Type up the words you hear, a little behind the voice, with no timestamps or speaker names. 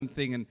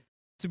something. And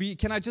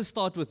can I just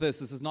start with this?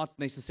 This is not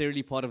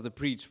necessarily part of the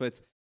preach, but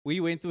we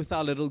went with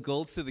our little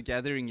girls to the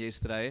gathering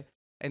yesterday.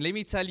 And let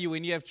me tell you,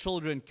 when you have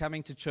children,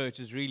 coming to church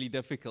is really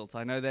difficult.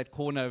 I know that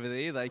corner over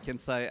there, they can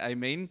say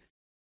amen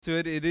to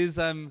it. It is,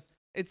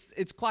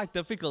 it's quite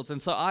difficult.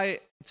 And so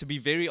to be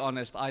very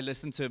honest, I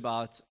listened to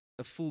about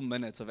a full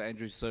minute of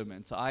Andrew's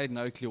sermon. So I had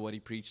no clue what he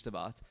preached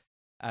about.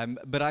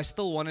 But I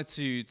still wanted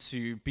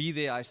to be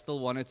there. I still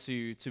wanted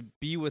to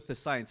be with the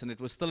saints. And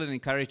it was still an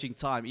encouraging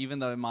time, even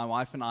though my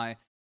wife and I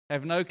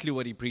have no clue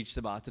what he preached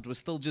about. It was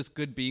still just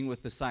good being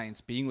with the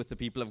saints, being with the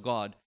people of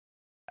God.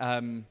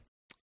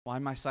 Why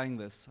am I saying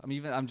this?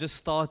 I'm just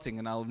starting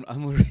and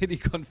I'm already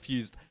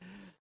confused.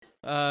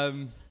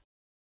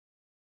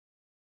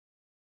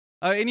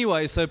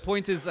 Anyway, so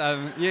point is,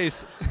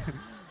 yes.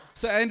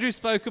 So Andrew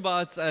spoke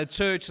about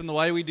church and the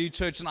way we do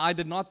church, and I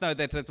did not know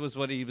that was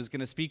what he was going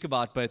to speak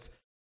about, but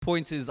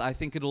point is, I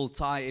think it will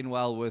tie in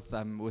well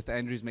with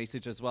Andrew's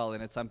message as well,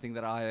 and it's something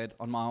that I had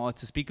on my heart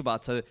to speak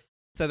about, so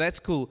that's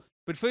cool.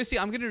 But firstly,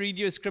 I'm going to read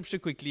you a scripture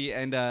quickly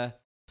and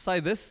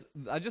say this.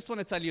 I just want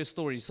to tell you a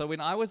story. So when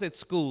I was at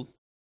school,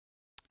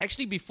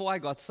 actually before I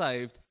got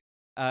saved,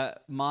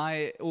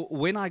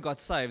 when I got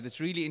saved, it's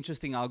really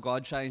interesting how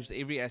God changed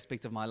every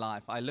aspect of my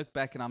life. I look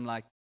back and I'm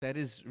like, that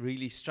is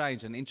really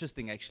strange and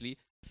interesting actually.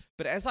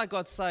 But as I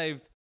got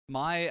saved,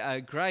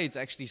 my grades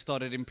actually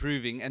started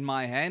improving and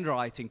my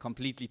handwriting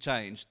completely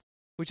changed,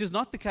 which is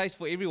not the case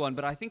for everyone,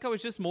 but I think I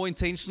was just more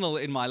intentional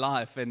in my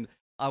life and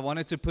I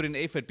wanted to put in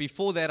effort.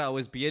 Before that, I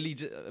was barely,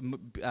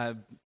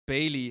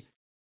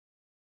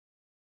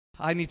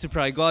 I need to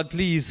pray. God,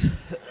 please,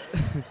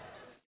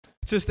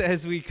 just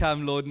as we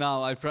come, Lord,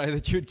 now, I pray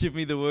that you would give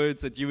me the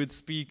words, that you would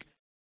speak.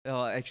 Oh,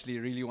 I actually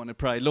really want to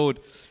pray. Lord,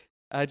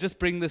 just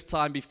bring this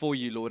time before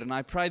you, Lord. And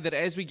I pray that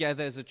as we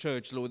gather as a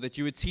church, Lord, that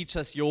you would teach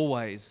us your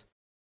ways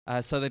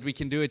so that we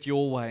can do it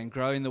your way and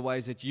grow in the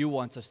ways that you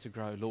want us to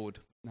grow, Lord.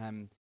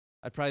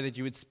 I pray that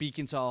you would speak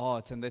into our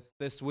hearts and that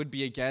this would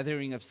be a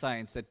gathering of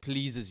saints that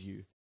pleases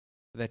you,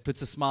 that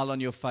puts a smile on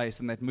your face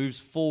and that moves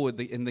forward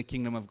in the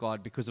kingdom of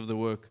God because of the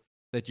work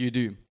that you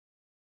do.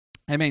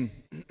 Amen.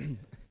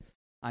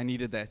 I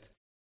needed that.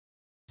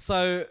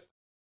 So,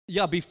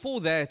 yeah,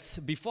 before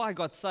I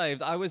got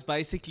saved, I was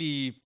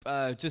basically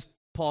just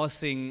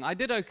passing. I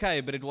did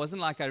okay, but it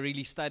wasn't like I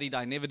really studied.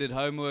 I never did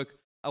homework.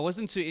 I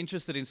wasn't too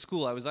interested in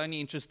school. I was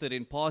only interested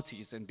in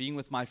parties and being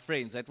with my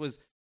friends. That was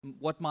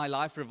what my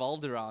life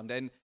revolved around.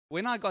 And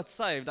when I got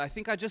saved, I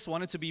think I just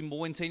wanted to be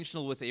more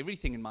intentional with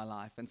everything in my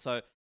life. And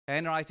so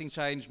handwriting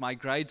changed, my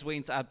grades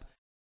went up,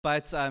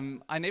 but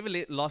I never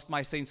lost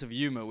my sense of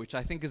humor, which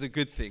I think is a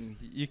good thing.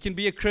 You can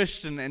be a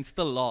Christian and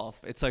still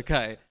laugh. It's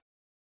okay.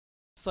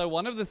 So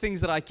one of the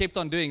things that I kept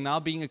on doing, now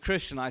being a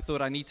Christian, I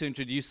thought I need to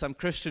introduce some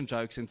Christian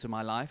jokes into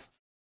my life.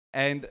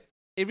 And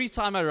every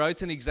time I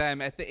wrote an exam,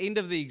 at the end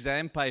of the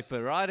exam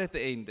paper, right at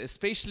the end,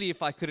 especially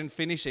if I couldn't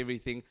finish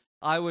everything,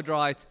 I would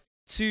write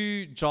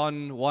 2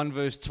 John 1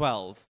 verse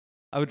 12.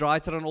 I would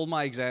write it on all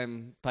my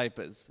exam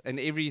papers and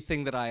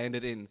everything that I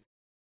handed in.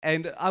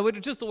 And I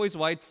would just always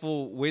wait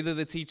for whether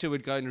the teacher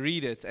would go and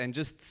read it and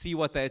just see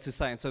what they had to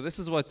say. And so this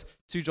is what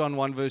 2 John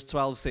 1 verse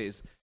 12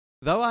 says.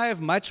 Though I have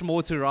much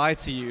more to write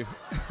to you,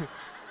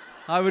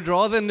 I would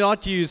rather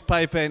not use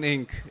paper and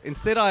ink.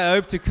 Instead, I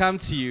hope to come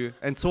to you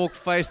and talk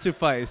face to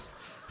face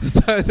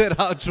so that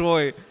our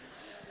joy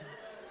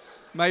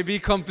may be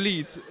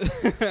complete.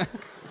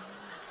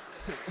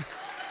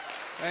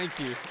 Thank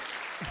you.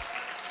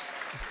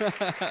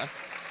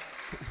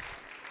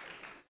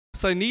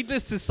 So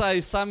needless to say,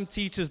 some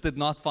teachers did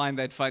not find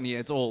that funny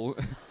at all.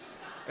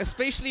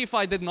 Especially if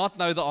I did not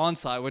know the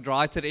answer, I would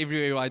write it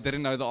everywhere I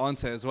didn't know the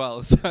answer as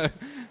well. So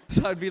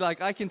I'd be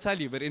like, I can tell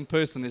you, but in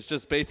person it's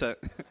just better.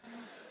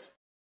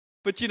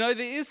 But you know,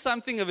 there is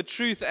something of a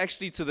truth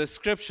actually to this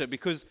scripture,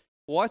 because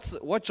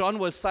what John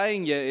was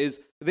saying here is,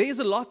 there's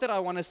a lot that I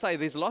want to say,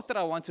 there's a lot that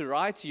I want to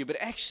write to you, but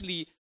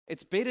actually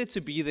it's better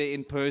to be there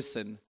in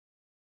person.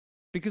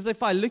 Because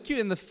if I look you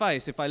in the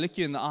face, if I look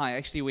you in the eye,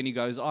 actually when he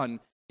goes on,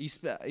 he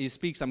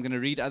speaks, I'm going to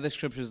read other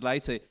scriptures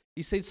later.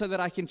 He said, so that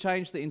I can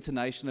change the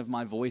intonation of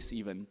my voice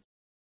even.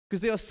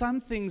 Because there are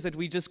some things that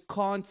we just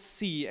can't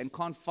see and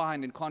can't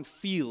find and can't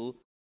feel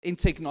in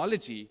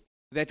technology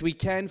that we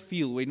can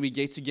feel when we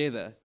get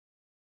together.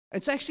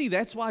 It's actually,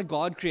 that's why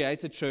God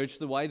created church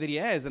the way that he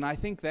has. And I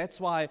think that's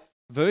why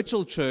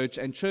virtual church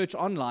and church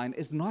online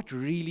is not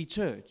really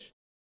church.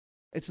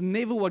 It's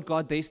never what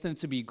God destined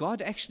it to be.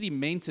 God actually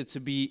meant it to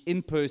be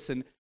in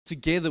person,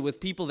 together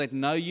with people that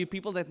know you,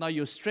 people that know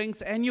your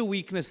strengths and your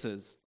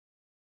weaknesses.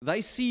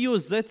 They see your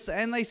zits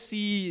and they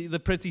see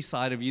the pretty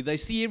side of you. They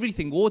see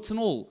everything, warts and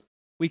all.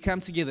 We come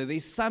together.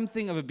 There's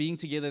something of a being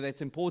together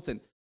that's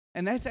important.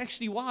 And that's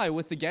actually why,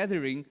 with the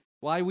gathering,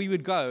 why we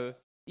would go,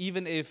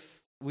 even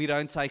if we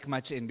don't take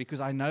much in,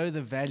 because I know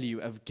the value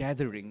of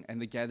gathering and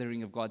the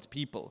gathering of God's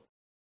people.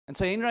 And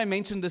so Henry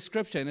mentioned the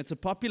scripture, and it's a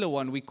popular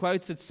one. We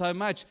quote it so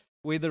much,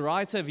 where the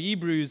writer of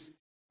Hebrews,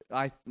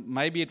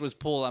 maybe it was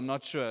Paul, I'm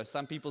not sure.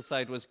 Some people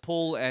say it was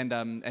Paul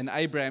and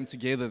Abraham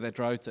together that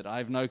wrote it. I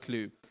have no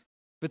clue.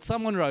 But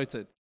someone wrote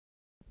it.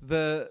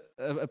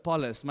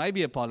 Apollos,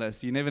 maybe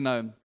Apollos, you never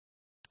know.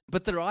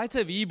 But the writer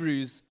of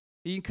Hebrews,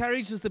 he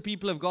encourages the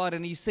people of God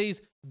and he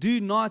says, do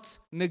not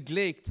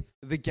neglect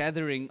the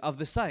gathering of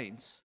the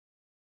saints.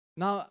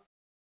 Now,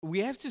 we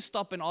have to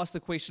stop and ask the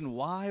question,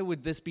 why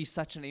would this be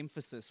such an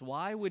emphasis?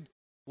 Why would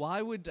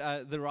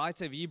the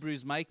writer of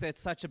Hebrews make that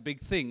such a big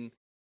thing?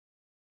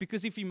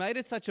 Because if he made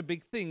it such a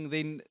big thing,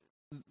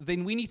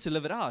 then we need to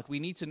live it out. We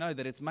need to know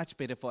that it's much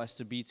better for us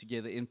to be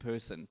together in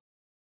person.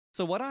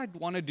 So what I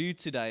want to do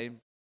today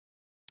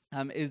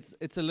is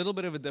it's a little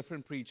bit of a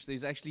different preach.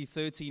 There's actually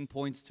 13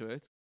 points to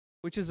it,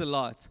 which is a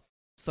lot.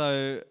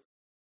 So,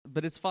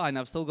 but it's fine.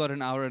 I've still got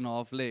an hour and a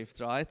half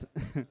left, right?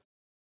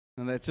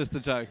 And that's just a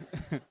joke.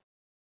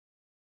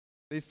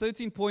 There's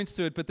 13 points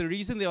to it, but the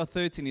reason there are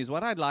 13 is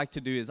what I'd like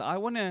to do is I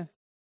want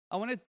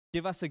to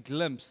give us a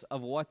glimpse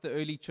of what the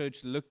early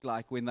church looked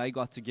like when they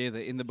got together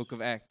in the book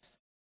of Acts.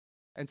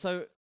 And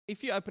so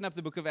if you open up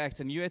the book of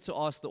Acts and you had to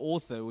ask the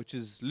author, which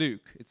is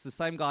Luke, it's the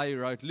same guy who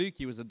wrote Luke.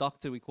 He was a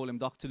doctor. We call him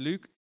Dr.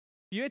 Luke.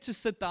 You had to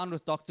sit down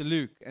with Dr.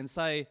 Luke and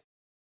say,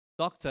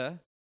 Doctor,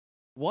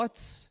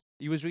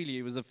 he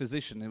was a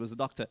physician. He was a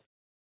doctor.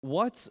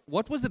 What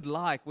was it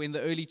like when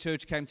the early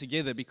church came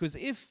together? Because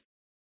if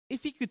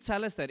he could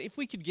tell us that, if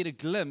we could get a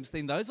glimpse,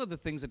 then those are the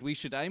things that we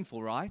should aim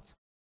for, right?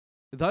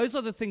 Those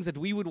are the things that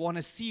we would want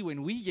to see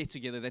when we get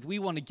together, that we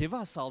want to give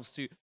ourselves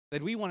to,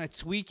 that we want to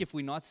tweak if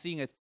we're not seeing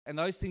it. And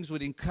those things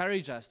would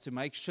encourage us to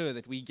make sure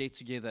that we get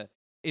together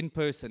in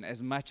person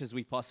as much as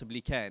we possibly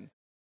can.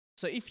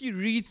 So if you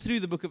read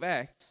through the book of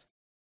Acts,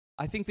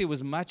 I think there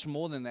was much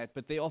more than that,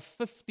 but there are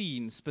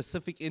 15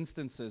 specific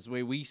instances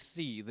where we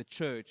see the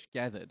church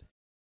gathered.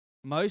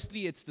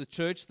 Mostly it's the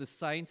church, the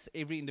saints,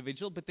 every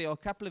individual, but there are a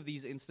couple of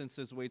these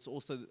instances where it's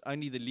also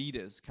only the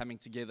leaders coming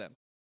together.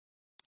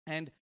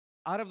 And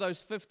out of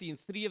those 15,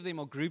 3 of them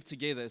are grouped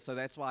together, so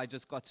that's why I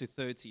just got to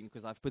 13,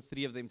 because I've put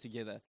 3 of them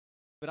together.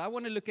 But I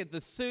want to look at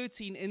the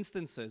 13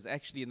 instances,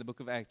 actually, in the book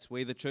of Acts,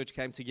 where the church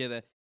came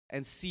together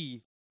and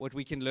see what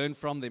we can learn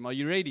from them. Are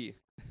you ready?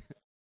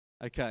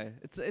 Okay.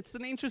 It's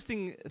an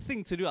interesting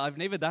thing to do. I've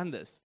never done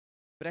this.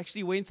 But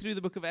actually went through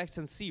the book of Acts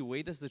and see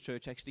where does the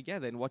church actually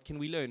gather and what can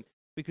we learn?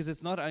 Because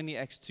it's not only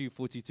Acts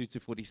 2:42 to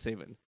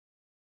 47,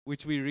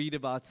 which we read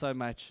about so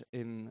much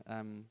in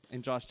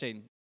Josh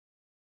 10.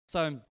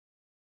 So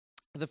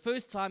the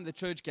first time the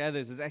church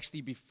gathers is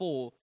actually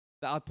before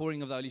the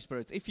outpouring of the Holy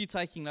Spirit. If you're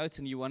taking notes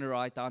and you want to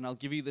write down, I'll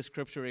give you the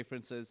scripture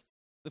references.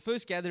 The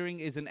first gathering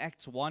is in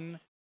Acts 1,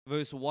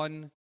 verse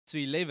 1 to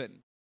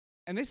 11.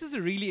 And this is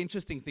a really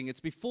interesting thing.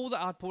 It's before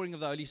the outpouring of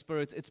the Holy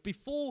Spirit. It's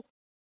before,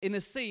 in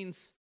a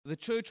sense, the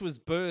church was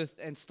birthed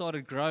and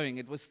started growing.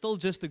 It was still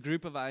just a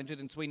group of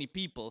 120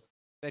 people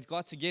that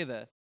got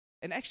together.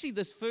 And actually,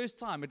 this first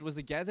time, it was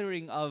a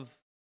gathering of,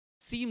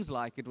 seems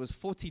like it was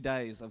 40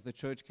 days of the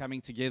church coming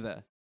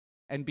together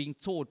and being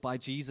taught by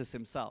Jesus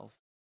himself.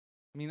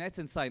 I mean, that's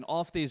insane.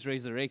 After his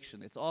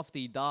resurrection, it's after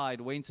he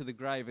died, went to the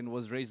grave, and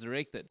was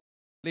resurrected.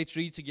 Let's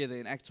read together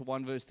in Acts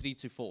 1, verse 3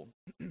 to 4.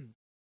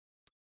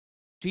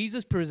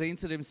 Jesus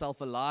presented himself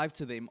alive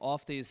to them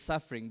after his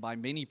suffering by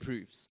many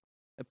proofs,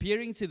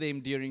 appearing to them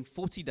during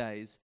 40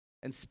 days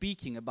and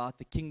speaking about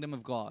the kingdom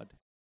of God.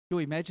 Can you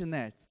imagine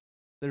that?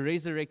 The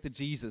resurrected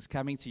Jesus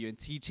coming to you and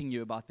teaching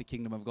you about the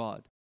kingdom of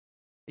God.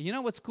 And you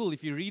know what's cool?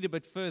 If you read a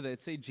bit further,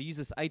 it says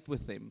Jesus ate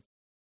with them,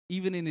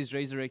 even in his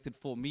resurrected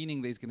form,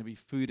 meaning there's going to be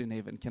food in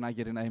heaven. Can I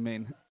get an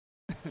amen?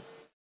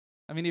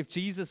 I mean, if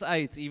Jesus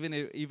ate, even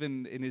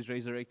in his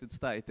resurrected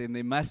state, then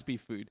there must be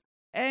food.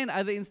 And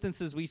other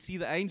instances, we see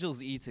the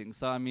angels eating.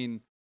 So, I mean,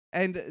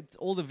 and it's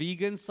all the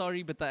vegans,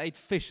 sorry, but they ate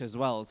fish as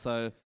well.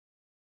 So,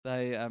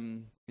 there's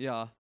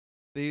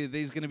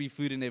going to be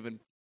food in heaven.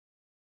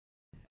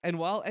 And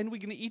we're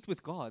going to eat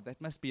with God. That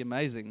must be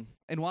amazing.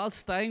 And while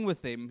staying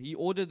with them, he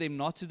ordered them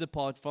not to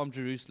depart from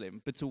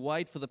Jerusalem, but to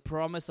wait for the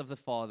promise of the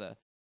Father,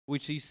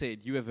 which he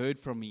said, "You have heard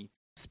from me,"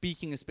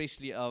 speaking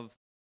especially of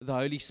the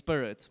Holy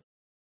Spirit.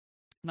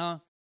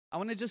 Now, I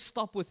want to just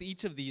stop with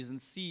each of these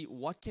and see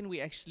what can we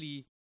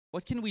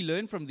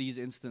learn from these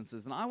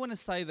instances. And I want to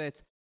say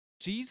that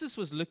Jesus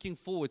was looking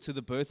forward to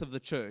the birth of the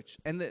church.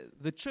 And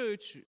the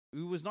church,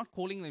 who was not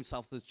calling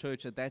themselves the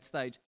church at that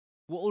stage,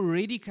 were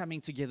already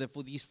coming together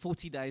for these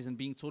 40 days and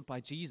being taught by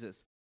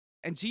Jesus.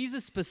 And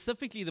Jesus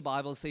specifically, the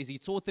Bible says, he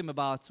taught them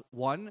about,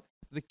 1,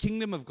 the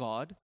kingdom of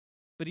God,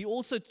 but he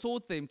also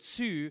taught them,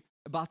 2,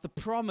 about the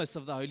promise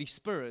of the Holy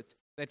Spirit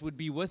that would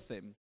be with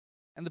them.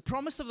 And the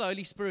promise of the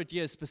Holy Spirit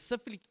here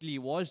specifically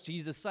was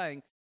Jesus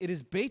saying, it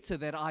is better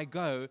that I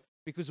go,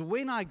 because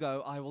when I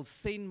go, I will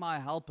send my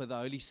helper, the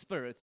Holy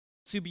Spirit,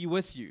 to be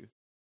with you.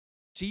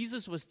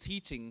 Jesus was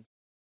teaching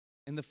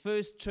in the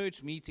first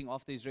church meeting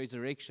after his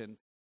resurrection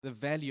the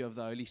value of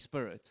the Holy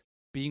Spirit,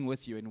 being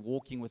with you and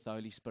walking with the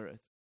Holy Spirit.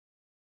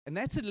 And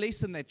that's a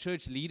lesson that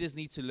church leaders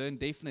need to learn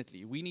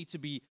definitely. We need to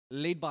be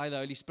led by the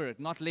Holy Spirit,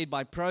 not led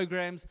by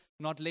programs,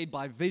 not led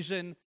by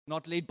vision,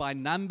 not led by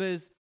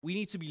numbers. We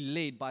need to be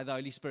led by the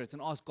Holy Spirit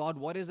and ask God,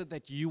 what is it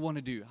that you want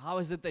to do? How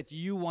is it that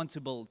you want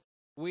to build?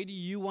 Where do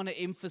you want to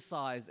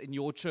emphasize in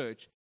your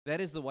church? That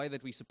is the way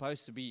that we're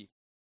supposed to be.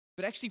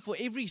 But actually, for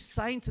every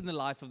saint in the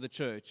life of the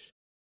church,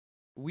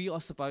 we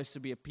are supposed to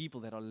be a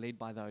people that are led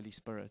by the Holy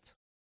Spirit.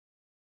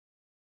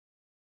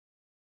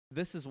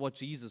 This is what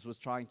Jesus was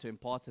trying to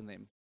impart in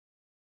them.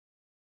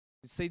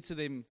 He said to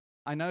them,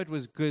 I know it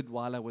was good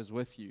while I was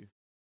with you,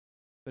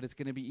 but it's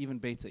going to be even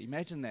better.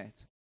 Imagine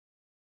that.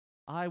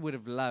 I would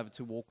have loved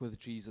to walk with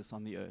Jesus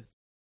on the earth.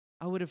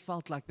 I would have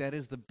felt like that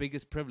is the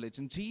biggest privilege.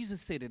 And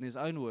Jesus said in his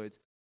own words,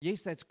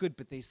 yes, that's good,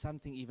 but there's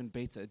something even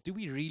better. Do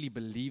we really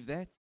believe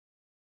that?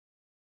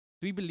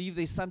 Do we believe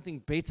there's something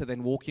better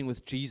than walking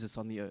with Jesus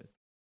on the earth?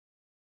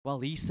 Well,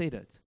 he said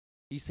it.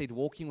 He said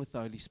walking with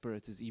the Holy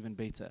Spirit is even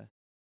better.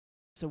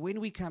 So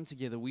when we come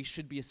together, we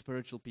should be a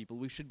spiritual people.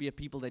 We should be a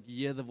people that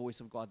hear the voice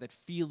of God, that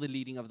feel the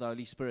leading of the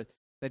Holy Spirit,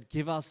 that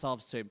give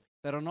ourselves to Him,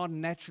 that are not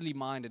naturally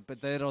minded, but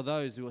that are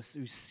those who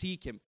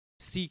seek Him,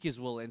 seek His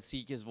will, and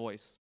seek His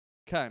voice.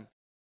 Okay.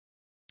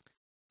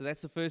 So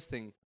that's the first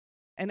thing.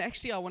 And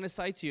actually, I want to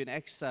say to you in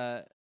Acts,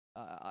 let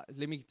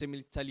me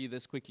tell you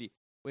this quickly.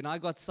 When I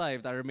got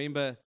saved, I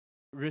remember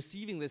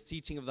receiving this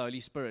teaching of the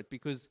Holy Spirit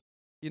because,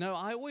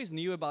 I always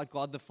knew about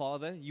God the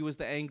Father. He was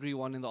the angry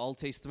one in the Old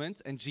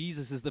Testament, and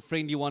Jesus is the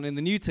friendly one in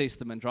the New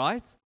Testament,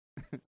 right?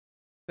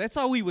 That's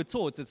how we were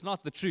taught. It's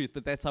not the truth,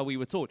 but that's how we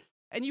were taught.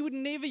 And you would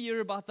never hear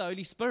about the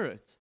Holy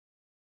Spirit.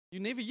 You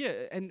never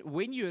hear. And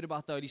when you heard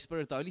about the Holy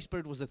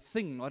Spirit was a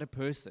thing, not a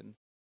person.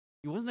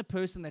 He wasn't a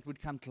person that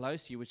would come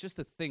close to you. It was just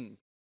a thing.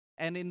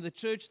 And in the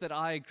church that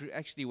I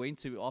actually went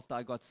to after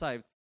I got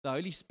saved, the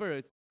Holy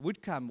Spirit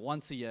would come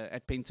once a year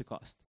at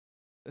Pentecost.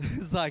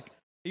 It's like,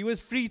 He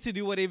was free to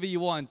do whatever you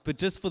want, but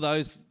just for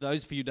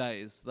those few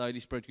days, the Holy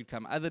Spirit could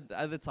come.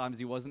 Other times,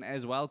 He wasn't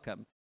as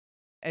welcome.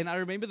 And I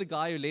remember the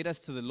guy who led us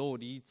to the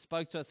Lord. He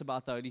spoke to us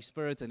about the Holy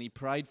Spirit, and he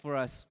prayed for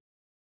us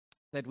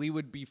that we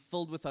would be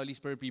filled with the Holy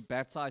Spirit, be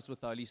baptized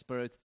with the Holy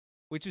Spirit,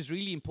 which is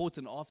really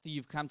important. After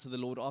you've come to the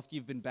Lord, after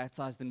you've been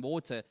baptized in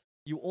water,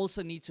 you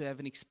also need to have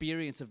an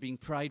experience of being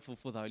prayed for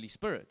the Holy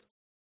Spirit.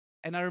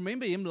 And I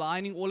remember him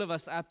lining all of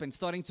us up and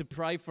starting to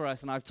pray for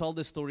us. And I've told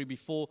this story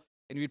before.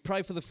 And we'd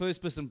pray for the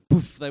first person,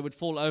 poof, they would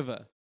fall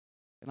over.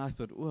 And I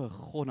thought,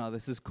 oh, no,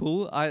 this is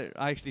cool. I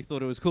actually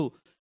thought it was cool.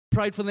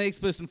 Prayed for the next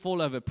person,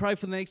 fall over. Pray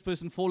for the next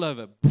person, fall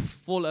over. Poof,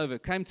 fall over.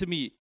 Came to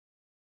me,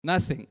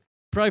 nothing.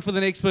 Pray for the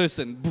next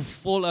person, poof,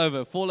 fall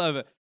over, fall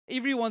over.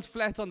 Everyone's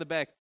flat on the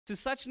back. To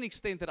such an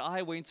extent that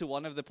I went to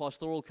one of the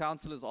pastoral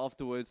counselors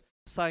afterwards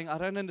saying, I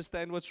don't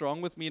understand what's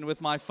wrong with me and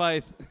with my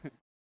faith.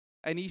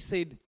 And he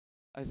said,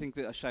 I think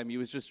that shame, he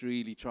was just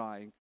really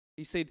trying.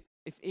 He said,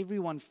 if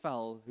everyone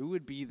fell, who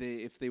would be there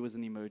if there was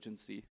an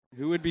emergency?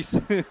 Who would be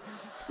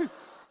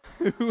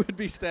who would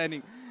be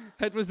standing?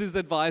 That was his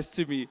advice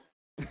to me.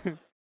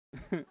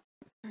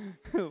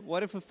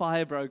 What if a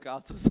fire broke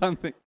out or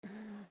something?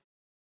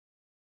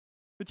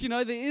 But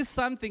there is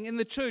something in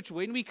the church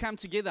when we come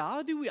together.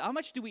 How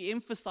much do we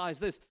emphasize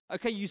this?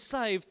 Okay, you're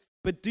saved,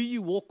 but do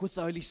you walk with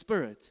the Holy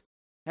Spirit?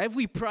 Have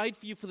we prayed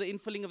for you for the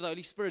infilling of the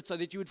Holy Spirit so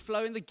that you would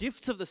flow in the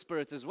gifts of the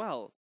Spirit as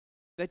well?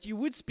 That you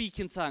would speak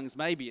in tongues,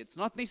 maybe. It's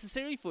not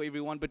necessary for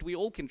everyone, but we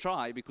all can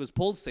try because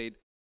Paul said,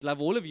 I'd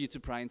love all of you to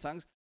pray in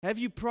tongues. Have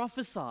you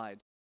prophesied?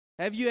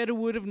 Have you had a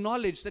word of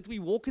knowledge that we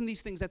walk in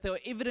these things, that there are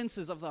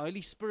evidences of the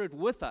Holy Spirit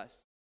with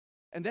us?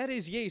 And that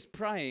is, yes,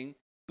 praying,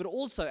 but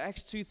also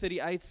Acts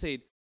 2:38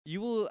 said, you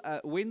will,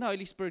 when the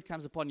Holy Spirit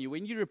comes upon you,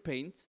 when you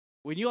repent,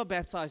 when you are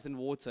baptized in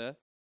water,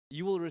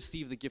 you will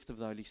receive the gift of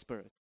the Holy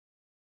Spirit.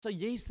 So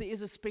yes, there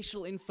is a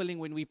special infilling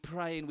when we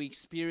pray and we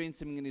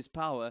experience Him in His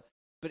power,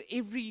 but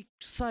every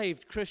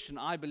saved Christian,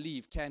 I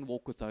believe, can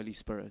walk with the Holy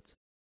Spirit.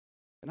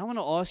 And I want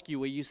to ask you,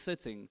 where you're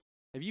sitting,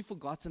 have you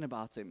forgotten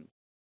about Him?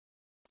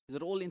 Is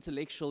it all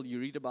intellectual? You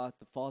read about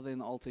the Father in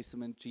the Old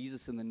Testament,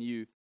 Jesus in the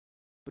New.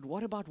 But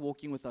what about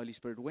walking with the Holy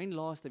Spirit? When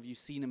last have you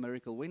seen a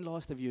miracle? When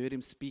last have you heard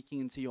Him speaking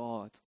into your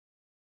heart?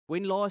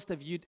 When last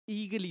have you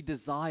eagerly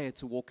desired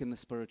to walk in the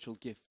spiritual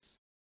gifts?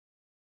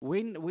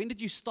 When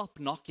did you stop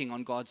knocking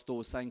on God's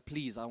door saying,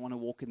 please, I want to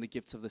walk in the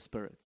gifts of the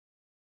Spirit?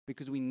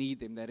 Because we need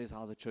them. That is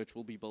how the church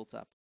will be built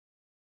up.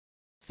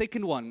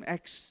 Second one,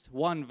 Acts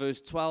 1,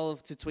 verse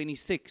 12 to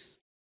 26.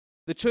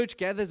 The church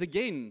gathers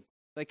again.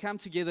 They come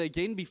together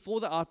again before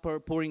the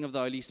outpouring of the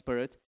Holy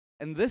Spirit.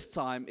 And this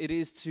time it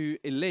is to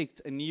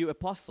elect a new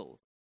apostle.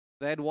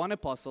 They had one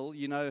apostle.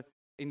 In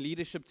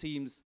leadership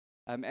teams,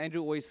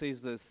 Andrew always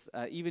says this,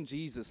 even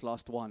Jesus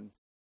lost one.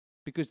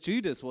 Because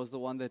Judas was the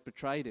one that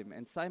betrayed him.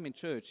 And same in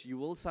church, you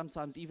will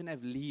sometimes even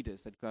have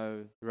leaders that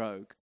go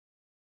rogue.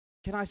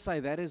 Can I say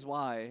that is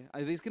why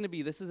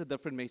this is a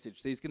different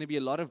message. There's going to be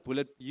a lot of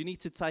you need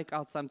to take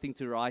out something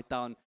to write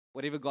down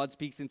whatever God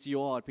speaks into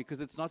your heart, because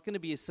it's not going to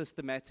be a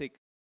systematic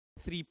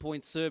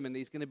 3-point sermon.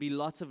 There's going to be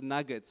lots of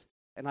nuggets,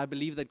 and I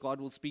believe that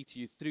God will speak to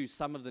you through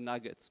some of the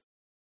nuggets.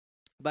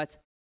 But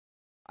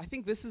I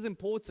think this is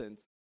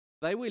important.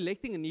 They were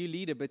electing a new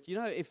leader, but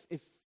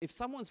if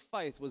someone's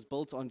faith was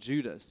built on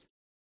Judas,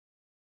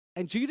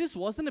 and Judas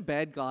wasn't a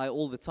bad guy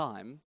all the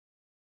time,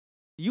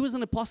 he was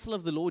an apostle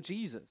of the Lord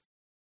Jesus.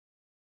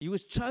 He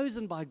was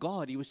chosen by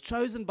God. He was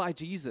chosen by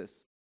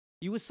Jesus.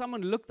 He was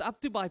someone looked up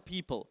to by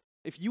people.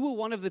 if you were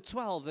one of the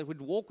 12 that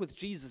would walk with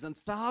Jesus and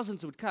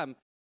thousands would come,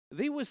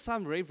 there was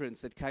some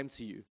reverence that came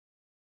to you.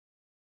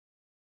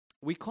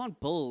 We can't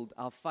build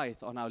our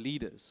faith on our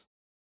leaders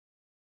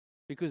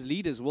because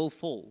leaders will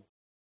fall.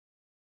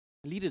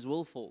 Leaders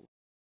will fall.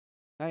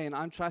 Hey, and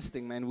I'm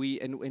trusting, man,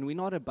 we're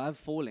not above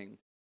falling.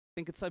 I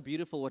think it's so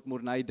beautiful what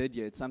Mornay did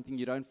here. It's something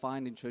you don't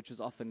find in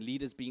churches often.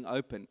 Leaders being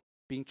open,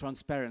 being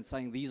transparent,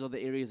 saying these are the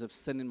areas of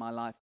sin in my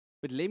life.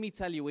 But let me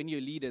tell you, when you're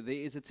a leader, there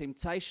is a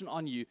temptation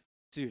on you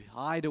to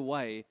hide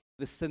away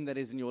the sin that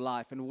is in your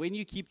life. And when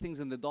you keep things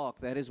in the dark,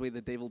 that is where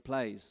the devil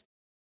plays.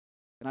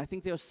 And I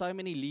think there are so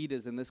many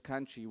leaders in this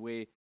country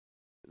where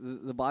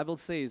the Bible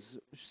says,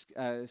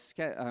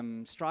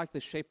 strike the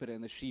shepherd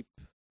and the sheep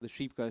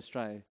go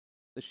astray.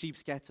 The sheep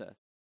scatter.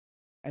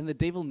 And the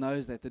devil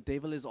knows that. The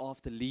devil is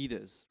after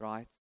leaders,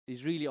 right?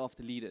 He's really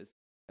after leaders.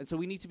 And so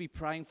we need to be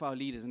praying for our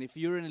leaders. And if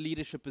you're in a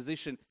leadership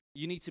position,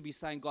 you need to be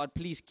saying, God,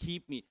 please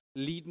keep me.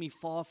 Lead me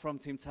far from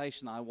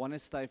temptation. I want to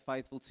stay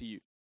faithful to you.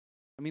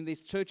 I mean,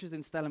 there's churches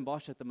in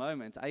Stellenbosch at the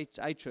moment,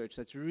 a church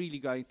that's really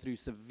going through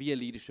severe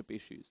leadership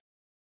issues.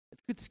 It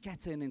could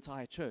scatter an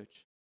entire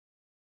church.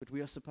 But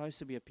we are supposed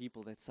to be a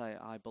people that say,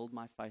 I build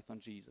my faith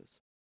on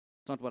Jesus.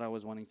 It's not what I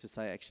was wanting to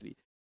say, actually.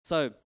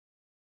 So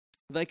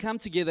they come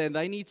together and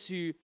they need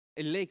to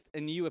elect a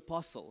new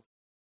apostle.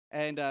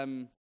 And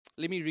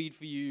let me read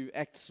for you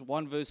Acts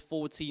 1 verse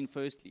 14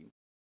 firstly.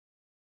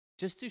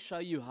 Just to show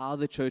you how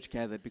the church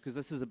gathered, because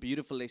this is a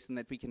beautiful lesson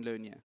that we can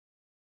learn here.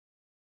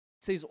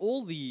 It says,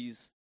 all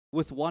these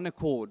with one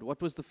accord.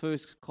 What was the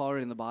first car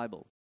in the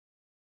Bible?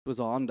 It was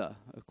a Honda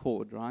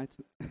Accord, right?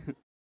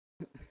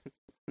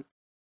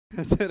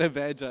 Is that a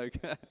bad joke?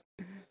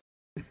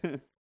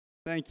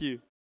 Thank you.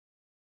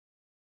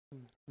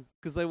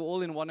 Because they were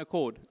all in one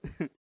accord.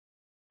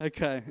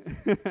 Okay.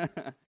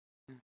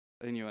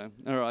 Anyway,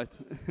 all right.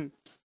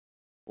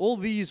 All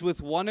these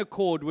with one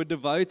accord were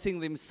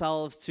devoting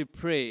themselves to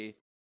prayer,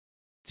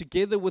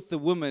 together with the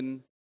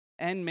woman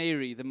and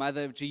Mary, the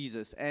mother of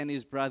Jesus, and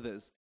his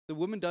brothers. The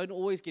women don't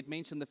always get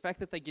mentioned. The fact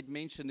that they get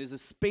mentioned is a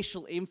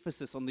special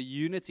emphasis on the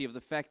unity of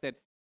the fact that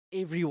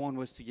everyone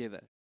was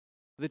together.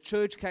 The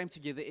church came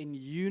together in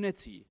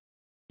unity.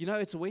 You know,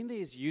 it's when there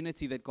is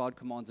unity that God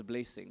commands a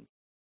blessing.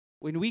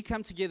 When we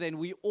come together and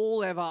we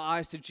all have our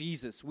eyes to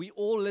Jesus, we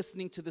all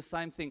listening to the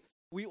same thing.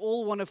 We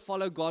all want to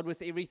follow God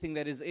with everything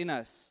that is in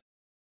us.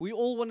 We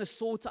all want to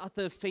sort out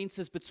the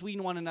offenses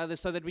between one another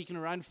so that we can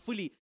run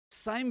fully.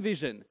 Same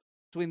vision.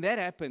 So when that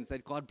happens,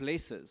 that God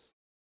blesses,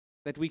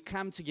 that we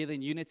come together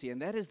in unity.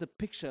 And that is the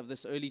picture of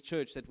this early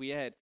church that we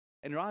had.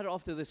 And right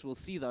after this, we'll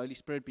see the Holy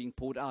Spirit being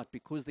poured out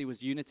because there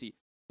was unity.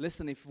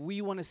 Listen, if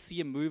we want to see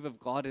a move of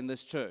God in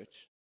this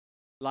church,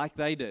 like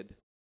they did,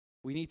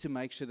 we need to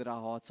make sure that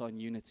our hearts are in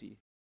unity.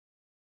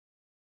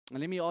 And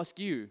let me ask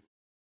you,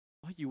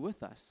 are you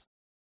with us?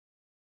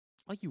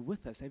 Are you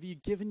with us? Have you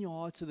given your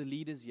heart to the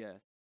leaders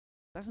here?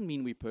 Doesn't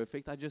mean we're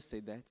perfect, I just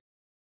said that.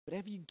 But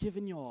have you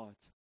given your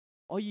heart?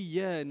 Are you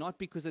here not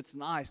because it's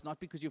nice,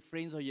 not because your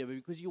friends are here, but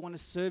because you want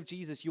to serve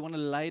Jesus, you want to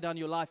lay down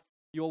your life,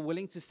 you're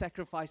willing to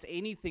sacrifice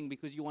anything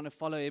because you want to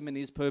follow Him and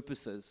His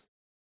purposes?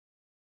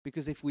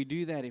 Because if we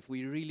do that, if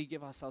we really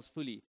give ourselves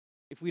fully,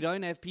 if we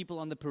don't have people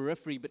on the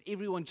periphery, but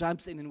everyone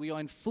jumps in and we are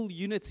in full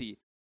unity,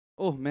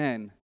 oh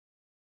man,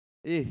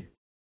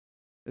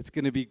 it's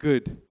going to be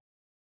good.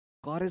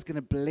 God is going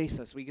to bless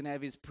us. We're going to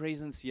have His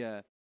presence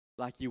here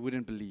like you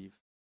wouldn't believe.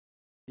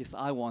 Yes,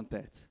 I want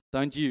that.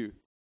 Don't you?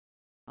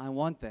 I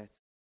want that.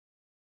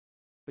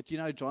 But you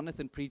know,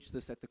 Jonathan preached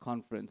this at the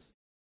conference.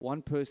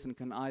 One person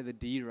can either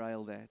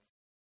derail that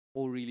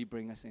or really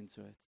bring us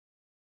into it.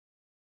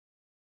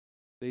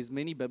 There's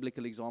many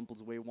biblical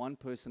examples where one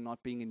person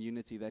not being in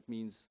unity, that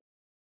means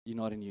you're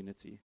not in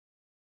unity.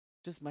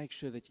 Just make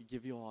sure that you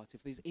give your heart.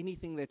 If there's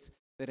anything that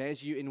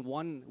has you in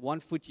one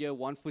foot here,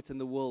 1 foot in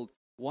the world,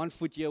 1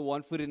 foot here,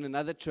 1 foot in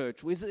another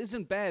church, which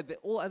isn't bad.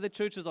 All other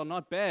churches are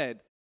not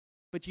bad.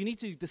 But you need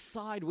to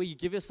decide where you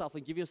give yourself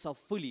and give yourself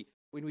fully.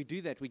 When we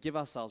do that, we give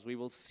ourselves, we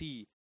will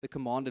see the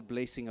commanded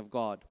blessing of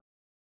God.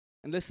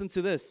 And listen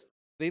to this.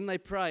 Then they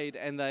prayed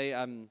and they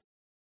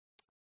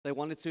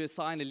wanted to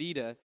assign a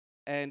leader.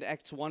 And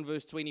Acts 1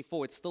 verse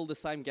 24, it's still the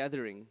same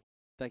gathering.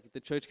 The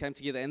church came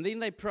together. And then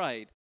they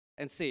prayed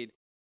and said,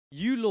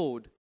 you,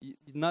 Lord,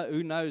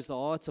 who knows the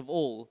hearts of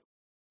all,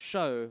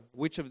 show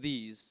which of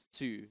these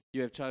two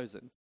you have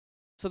chosen.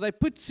 So they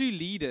put two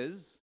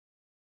leaders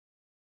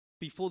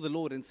before the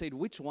Lord and said,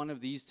 which one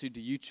of these two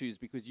do you choose?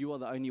 Because you are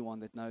the only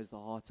one that knows the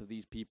hearts of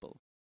these people.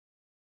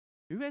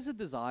 Who has a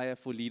desire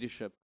for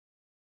leadership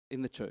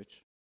in the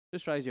church?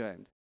 Just raise your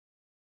hand.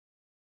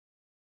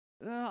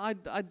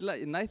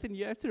 Nathan,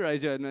 you have to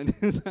raise your hand.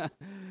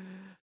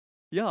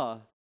 Yeah.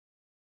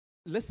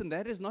 Listen,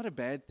 that is not a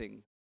bad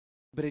thing,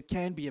 but it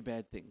can be a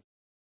bad thing.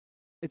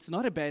 It's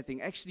not a bad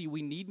thing. Actually,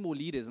 we need more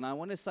leaders. And I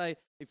want to say,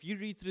 if you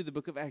read through the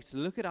book of Acts,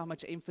 look at how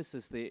much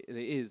emphasis there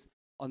is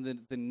on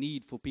the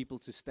need for people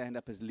to stand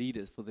up as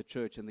leaders for the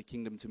church and the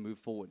kingdom to move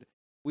forward.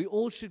 We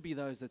all should be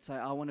those that say,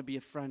 I want to be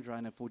a front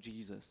runner for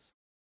Jesus.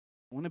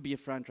 I want to be a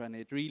front runner.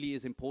 It really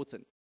is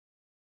important.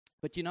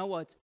 But you know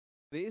what?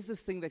 there is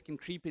this thing that can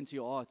creep into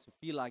your heart to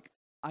feel like,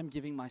 I'm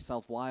giving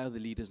myself, why are the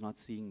leaders not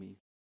seeing me?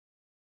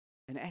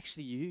 And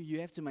actually, you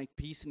have to make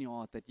peace in your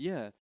heart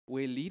that,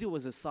 where leader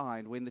was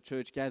assigned when the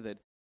church gathered,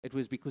 it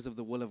was because of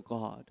the will of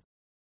God.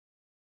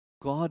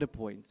 God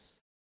appoints,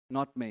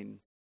 not men.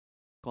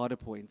 God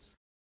appoints.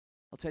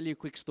 I'll tell you a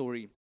quick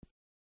story.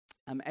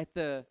 At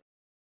the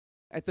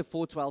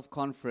 412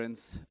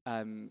 conference,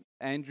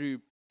 Andrew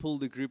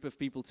pulled a group of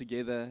people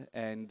together,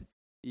 and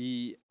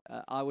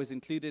I was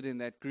included in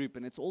that group,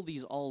 and it's all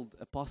these old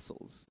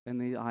apostles,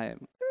 and there I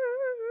am.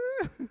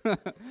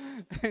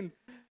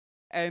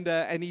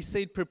 and he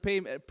said,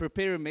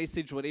 prepare a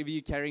message, whatever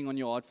you're carrying on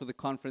your heart for the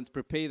conference,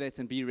 prepare that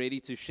and be ready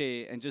to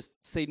share, and just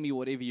send me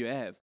whatever you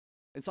have.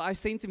 And so I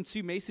sent him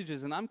 2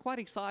 messages, and I'm quite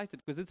excited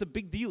because it's a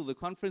big deal. The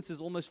conference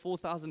is almost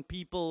 4,000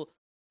 people.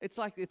 It's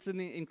an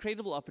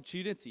incredible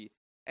opportunity.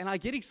 And I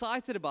get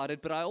excited about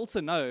it, but I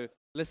also know,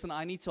 listen,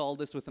 I need to hold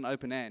this with an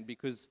open hand,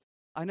 because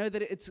I know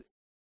that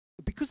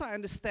because I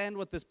understand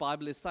what this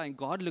Bible is saying.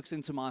 God looks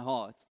into my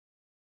heart.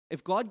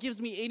 If God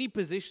gives me any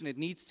position, it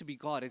needs to be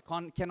God. It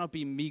cannot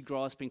be me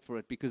grasping for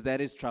it, because that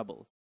is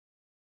trouble.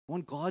 I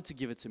want God to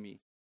give it to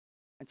me.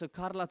 And so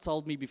Carla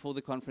told me before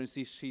the conference,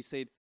 she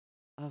said,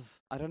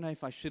 I don't know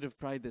if I should have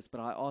prayed this, but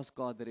I asked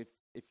God that if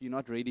you're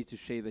not ready to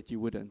share, that you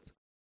wouldn't.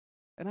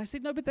 And I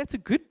said, no, but that's a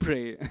good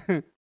prayer.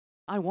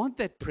 I want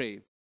that prayer.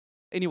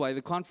 Anyway,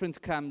 the conference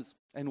comes,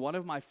 and one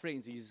of my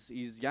friends,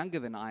 he's younger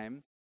than I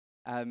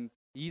am,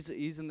 he's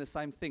in the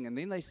same thing. And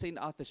then they send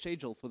out the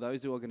schedule for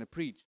those who are going to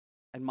preach.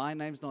 And my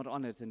name's not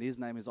on it, and his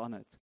name is on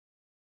it.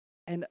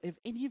 And if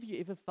any of you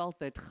ever felt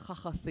that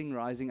ha thing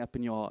rising up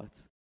in your heart,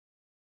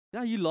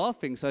 yeah, you're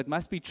laughing, so it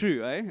must be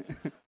true, eh?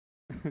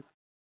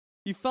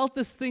 You felt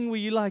this thing where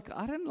you're like,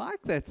 I don't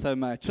like that so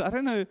much. I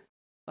don't know,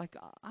 like,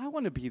 I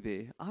want to be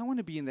there. I want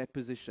to be in that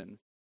position.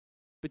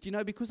 But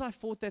because I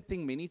fought that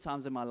thing many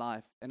times in my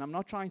life, and I'm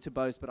not trying to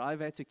boast, but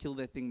I've had to kill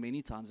that thing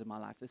many times in my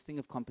life, this thing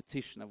of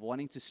competition, of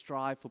wanting to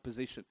strive for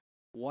position,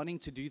 wanting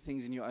to do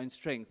things in your own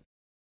strength.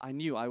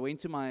 I went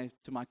to my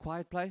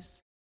quiet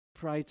place,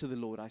 prayed to the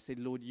Lord. I said,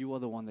 Lord, you are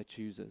the one that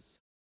chooses.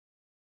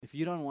 If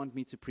you don't want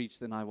me to preach,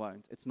 then I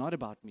won't. It's not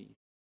about me.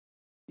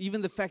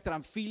 Even the fact that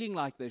I'm feeling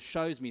like this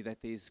shows me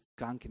that there's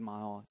gunk in my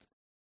heart.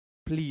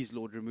 Please,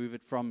 Lord, remove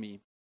it from me.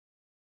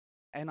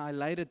 And I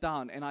laid it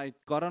down, and I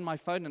got on my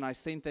phone, and I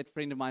sent that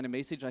friend of mine a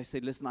message. I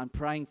said, listen, I'm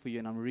praying for you,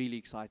 and I'm really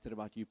excited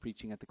about you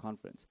preaching at the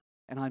conference.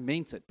 And I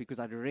meant it, because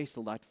I'd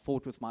wrestled, I'd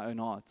fought with my own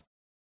heart.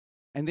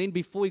 And then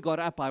before he got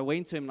up, I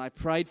went to him, and I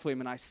prayed for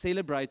him, and I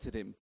celebrated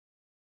him,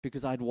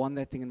 because I'd won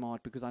that thing in my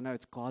heart, because I know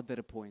it's God that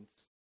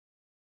appoints.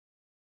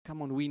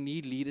 Come on, we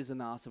need leaders in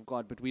the house of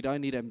God, but we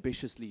don't need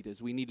ambitious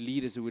leaders. We need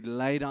leaders who would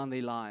lay down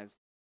their lives,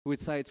 who would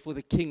say it's for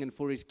the King and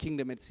for His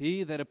kingdom. It's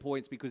He that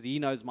appoints, because He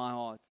knows my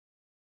heart.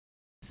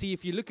 See,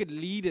 if you look at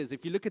leaders,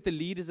 if you look at the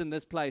leaders in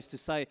this place to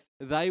say,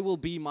 they will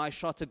be my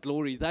shot at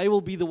glory, they will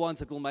be the ones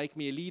that will make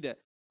me a leader,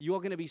 you are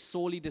going to be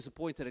sorely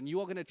disappointed, and you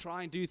are going to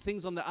try and do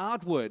things on the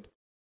outward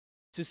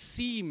to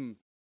seem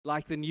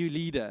like the new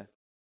leader,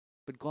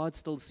 but God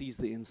still sees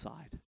the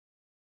inside.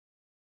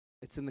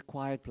 It's in the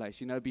quiet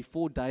place.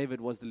 Before David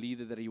was the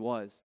leader that he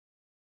was,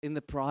 in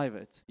the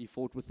private, he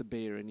fought with the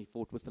bear and he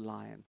fought with the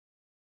lion.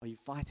 Are you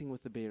fighting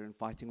with the bear and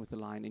fighting with the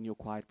lion in your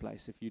quiet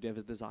place if you'd have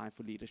a desire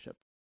for leadership?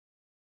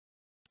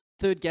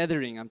 Third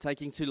gathering, I'm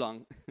taking too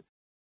long.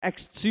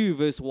 Acts 2,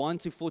 verse 1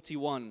 to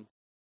 41.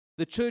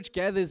 The church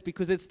gathers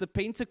because it's the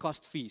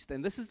Pentecost feast.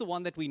 And this is the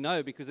one that we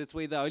know because it's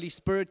where the Holy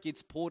Spirit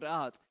gets poured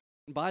out.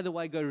 And by the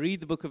way, go read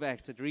the book of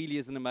Acts. It really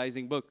is an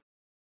amazing book.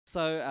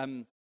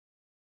 So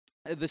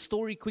the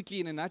story quickly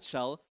in a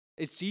nutshell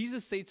is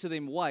Jesus said to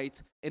them,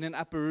 wait in an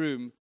upper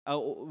room,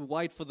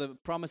 wait for the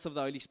promise of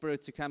the Holy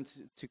Spirit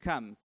to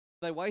come.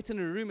 They wait in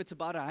a room. It's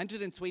about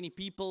 120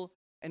 people.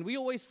 And we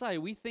always say,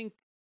 we think,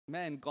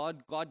 man,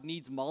 God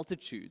needs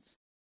multitudes.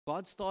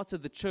 God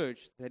started the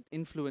church that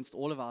influenced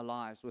all of our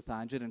lives with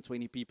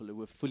 120 people who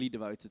were fully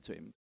devoted to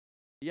Him.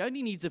 He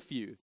only needs a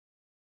few,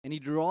 and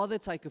He'd rather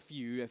take a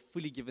few who have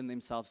fully given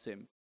themselves to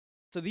Him.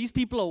 So these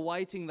people are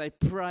waiting, they're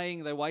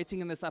praying, they're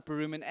waiting in this upper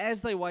room, and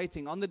as they're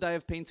waiting, on the day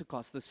of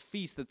Pentecost, this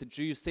feast that the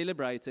Jews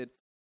celebrated,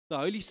 the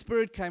Holy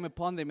Spirit came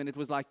upon them, and it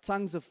was like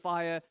tongues of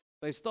fire.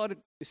 They started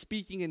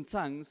speaking in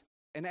tongues.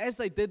 And as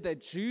they did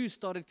that, Jews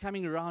started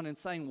coming around and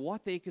saying,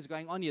 what the heck is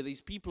going on here?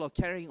 These people are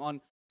carrying on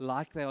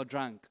like they are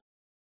drunk.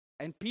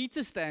 And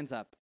Peter stands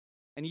up,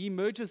 and he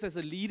emerges as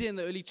a leader in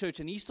the early church,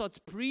 and he starts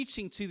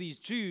preaching to these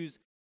Jews,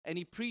 and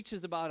he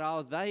preaches about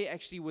how they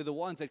actually were the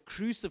ones that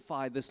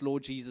crucified this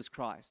Lord Jesus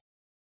Christ.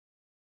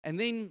 And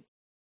then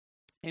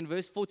in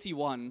verse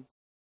 41,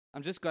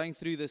 I'm just going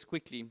through this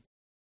quickly.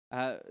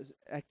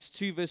 Acts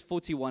 2, verse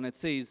 41, it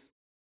says,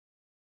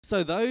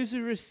 so those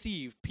who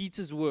received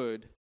Peter's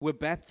word were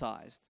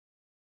baptized,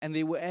 and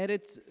there were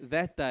added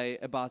that day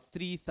about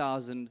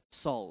 3,000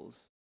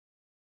 souls.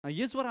 Now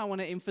here's what I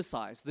want to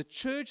emphasize. The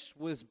church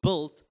was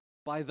built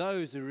by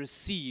those who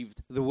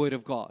received the word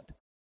of God.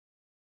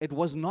 It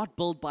was not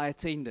built by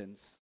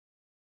attendance.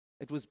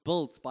 It was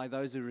built by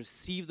those who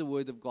received the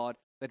word of God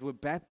that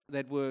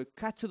were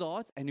cut to the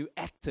heart and who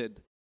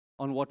acted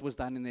on what was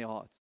done in their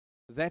heart.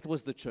 That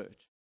was the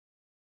church.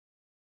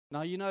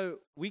 Now,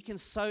 we can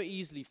so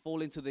easily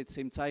fall into the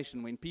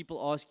temptation when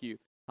people ask you,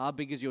 how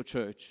big is your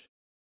church?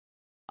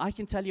 I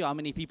can tell you how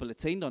many people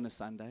attend on a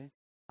Sunday.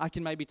 I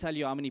can maybe tell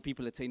you how many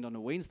people attend on a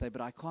Wednesday,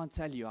 but I can't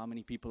tell you how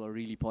many people are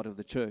really part of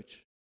the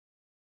church.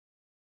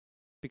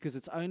 Because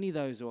it's only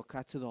those who are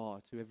cut to the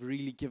heart, who have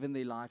really given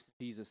their lives to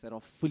Jesus, that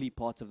are fully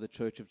part of the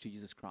church of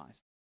Jesus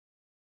Christ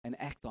and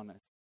act on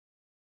it.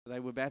 They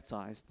were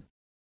baptized.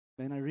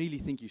 Man, I really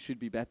think you should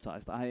be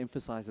baptized. I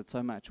emphasize it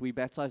so much. We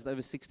baptized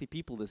over 60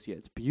 people this year.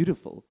 It's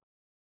beautiful.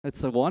 It's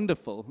so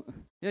wonderful.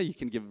 Yeah, you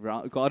can give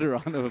God a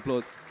round of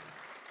applause.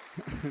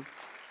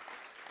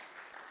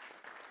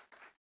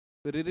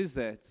 But it is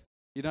that.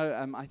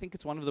 I think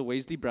it's one of the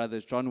Wesley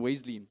brothers, John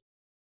Wesley.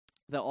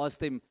 They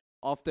asked him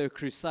after a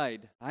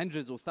crusade,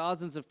 hundreds or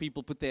thousands of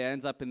people put their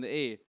hands up in the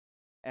air.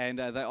 And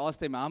they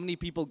asked him how many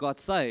people got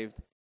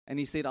saved. And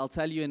he said, I'll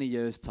tell you in a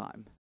year's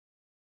time.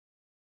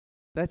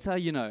 That's how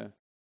you know.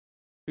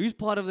 Who's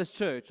part of this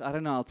church? I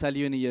don't know. I'll tell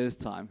you in a year's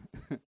time.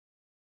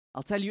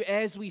 I'll tell you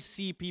as we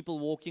see people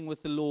walking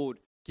with the Lord,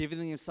 giving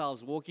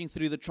themselves, walking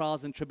through the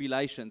trials and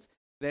tribulations.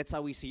 That's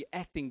how we see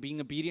acting,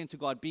 being obedient to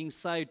God, being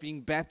saved,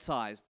 being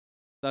baptized.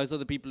 Those are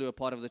the people who are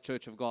part of the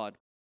church of God.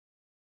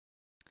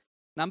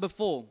 Number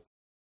 4,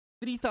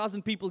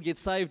 3,000 people get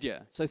saved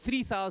here. So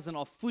 3,000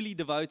 are fully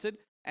devoted,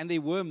 and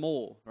there were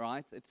more,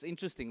 right? It's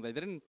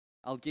interesting.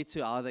 I'll get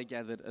to how they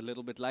gathered a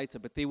little bit later,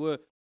 but there were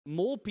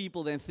more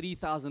people than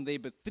 3,000 there,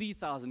 but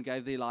 3,000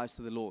 gave their lives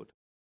to the Lord.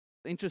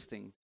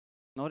 Interesting.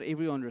 Not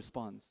everyone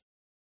responds,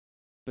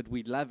 but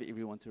we'd love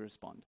everyone to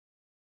respond.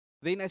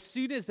 Then as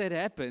soon as that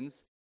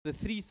happens, the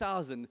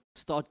 3,000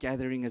 start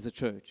gathering as a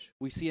church.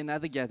 We see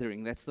another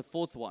gathering. That's the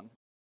 4th one.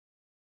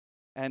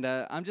 And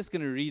I'm just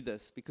going to read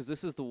this because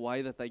this is the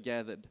way that they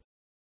gathered.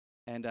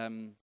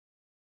 And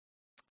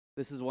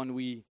this is one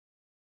we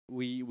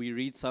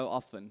read so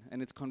often,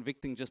 and it's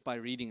convicting just by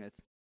reading it.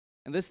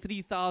 And this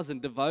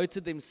 3,000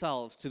 devoted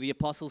themselves to the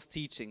apostles'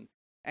 teaching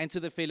and to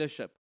the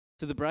fellowship,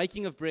 to the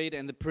breaking of bread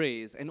and the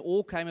prayers, and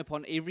all came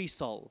upon every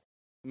soul.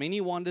 Many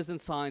wonders and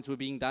signs were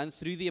being done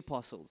through the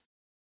apostles.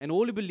 And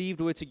all who believed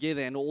were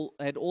together and all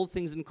had all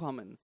things in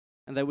common.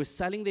 And they were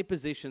selling their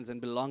possessions and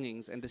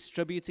belongings and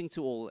distributing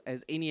to all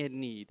as any had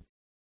need.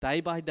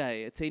 Day by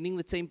day, attending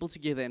the temple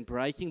together and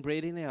breaking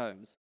bread in their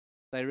homes,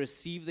 they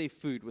received their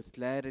food with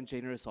glad and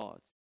generous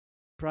hearts,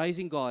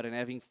 praising God and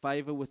having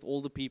favor with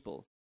all the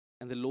people.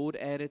 And the Lord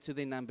added to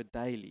their number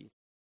daily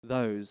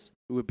those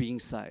who were being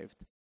saved.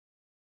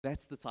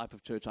 That's the type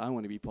of church I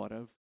want to be part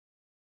of.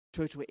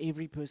 Church where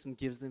every person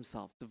gives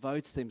themselves,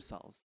 devotes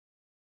themselves,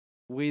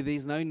 where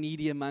there's no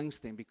needy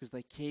amongst them because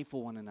they care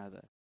for one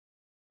another.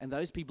 And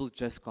those people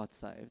just got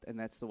saved, and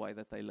that's the way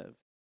that they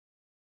lived.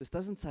 This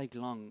doesn't take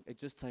long. It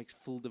just takes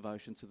full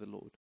devotion to the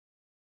Lord.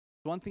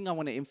 One thing I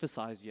want to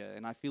emphasize here,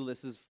 and I feel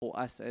this is for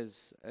us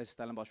as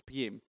Stellenbosch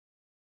PM,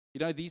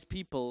 these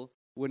people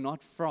were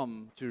not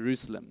from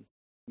Jerusalem.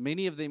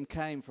 Many of them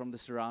came from the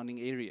surrounding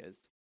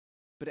areas.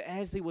 But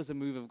as there was a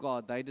move of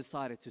God, they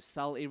decided to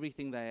sell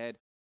everything they had,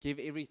 give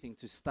everything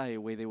to stay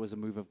where there was a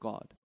move of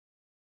God.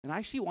 And I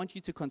actually want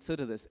you to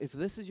consider this. If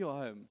this is your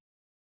home,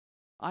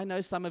 I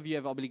know some of you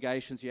have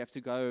obligations. You have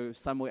to go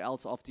somewhere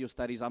else after your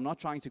studies. I'm not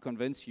trying to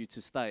convince you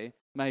to stay,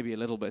 maybe a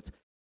little bit.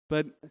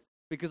 But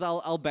because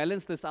I'll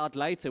balance this out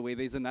later where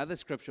there's another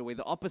scripture where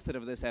the opposite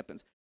of this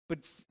happens.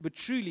 But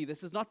truly,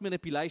 this is not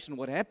manipulation.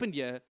 What happened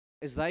here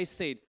is they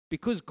said,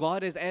 because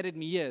God has added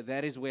me here,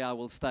 that is where I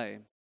will stay.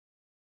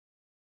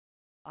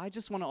 I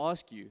just want to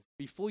ask you,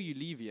 before you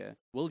leave here,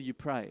 will you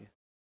pray?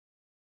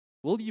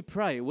 Will you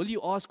pray? Will you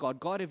ask God,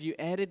 God, have you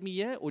added me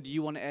here, or do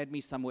you want to add me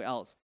somewhere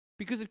else?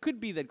 Because it could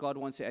be that God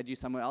wants to add you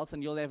somewhere else,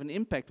 and you'll have an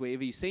impact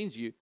wherever He sends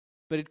you.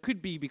 But it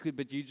could be because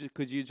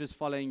you're just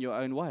following your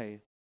own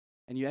way,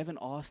 and you haven't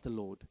asked the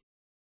Lord.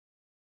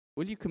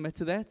 Will you commit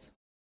to that?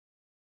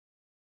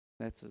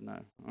 That's a no.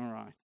 All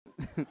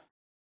right.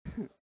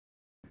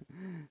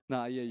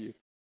 No, I hear you.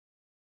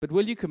 But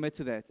will you commit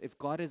to that? If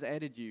God has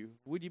added you,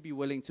 would you be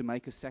willing to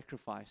make a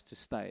sacrifice to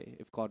stay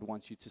if God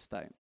wants you to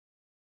stay?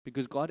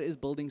 Because God is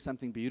building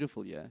something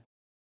beautiful here.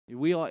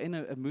 We are in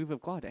a move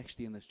of God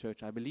actually in this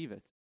church. I believe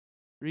it.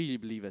 Really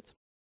believe it.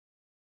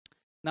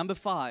 Number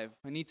 5.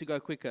 I need to go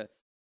quicker.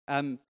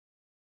 In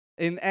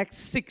Acts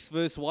 6,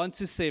 verse 1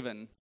 to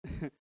 7.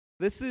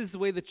 This is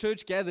where the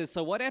church gathers.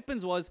 So what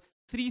happens was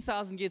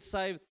 3,000 get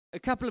saved. A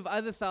couple of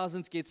other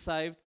thousands get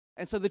saved.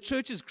 And so the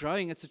church is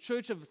growing. It's a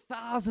church of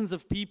thousands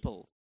of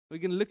people. We're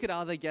going to look at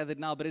how they gathered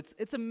now. But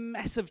it's a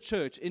massive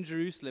church in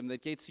Jerusalem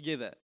that gets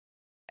together.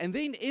 And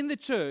then in the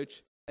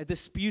church, a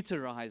dispute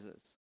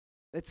arises.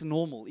 That's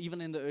normal,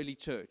 even in the early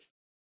church.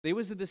 There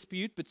was a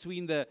dispute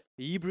between the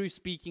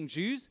Hebrew-speaking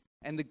Jews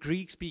and the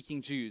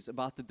Greek-speaking Jews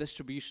about the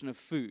distribution of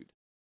food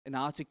and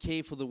how to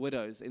care for the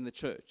widows in the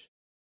church.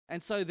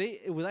 And so they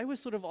were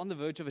sort of on the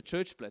verge of a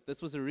church split.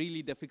 This was a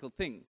really difficult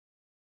thing.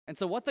 And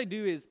so what they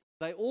do is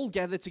they all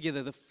gather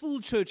together. The full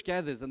church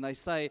gathers and they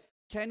say,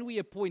 can we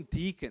appoint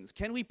deacons?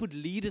 Can we put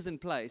leaders in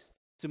place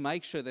to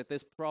make sure that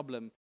this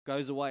problem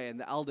goes away and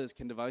the elders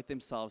can devote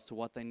themselves to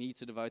what they need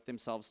to devote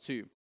themselves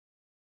to.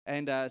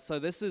 And so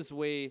this is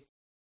where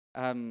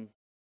the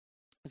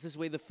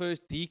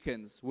first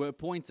deacons were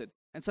appointed.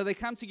 And so they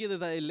come together,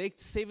 they elect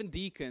 7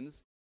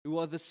 deacons who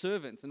are the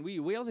servants. And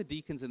we are the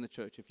deacons in the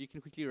church. If you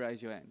can quickly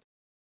raise your hand.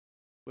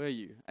 Where are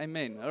you?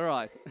 Amen. All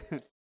right.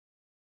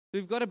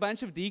 We've got a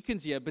bunch of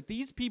deacons here, but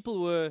these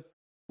people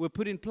were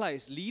put in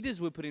place. Leaders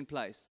were put in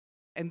place.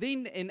 And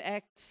then in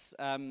Acts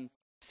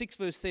 6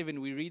 verse 7,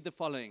 we read the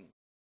following.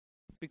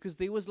 Because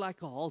there was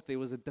like a halt, there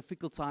was a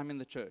difficult time in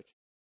the church.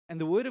 And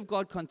the word of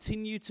God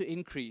continued to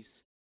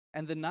increase,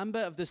 and the number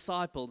of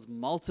disciples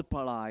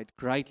multiplied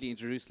greatly in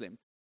Jerusalem.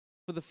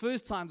 For the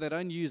first time, they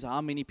don't use how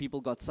many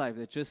people got saved.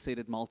 They just said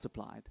it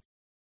multiplied.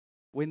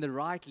 When the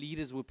right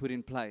leaders were put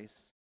in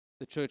place,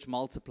 the church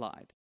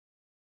multiplied.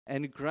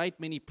 And a great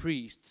many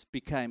priests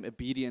became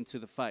obedient to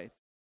the faith.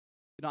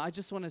 You know, I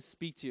just want to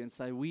speak to you and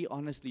say, we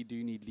honestly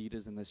do need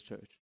leaders in this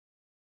church.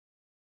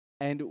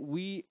 And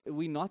we're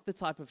not the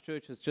type of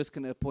church that's just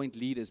going to appoint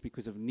leaders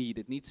because of need.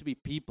 It needs to be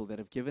people that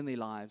have given their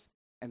lives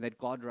and that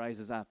God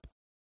raises up.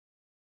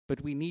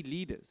 But we need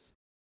leaders.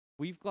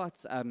 We've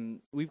got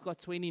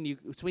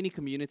 20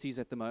 communities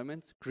at the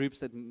moment, groups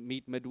that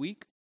meet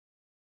midweek.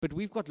 But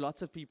we've got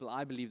lots of people,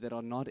 I believe, that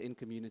are not in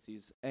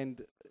communities.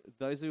 And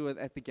those who were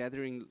at the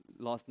gathering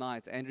last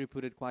night, Andrew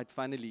put it quite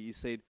funnily. He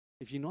said,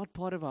 if you're not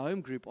part of a home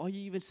group, are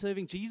you even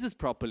serving Jesus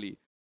properly?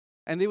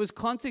 And there was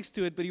context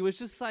to it, but he was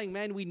just saying,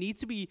 man, we need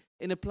to be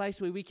in a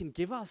place where we can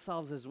give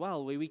ourselves as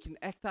well, where we can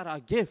act out our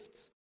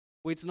gifts,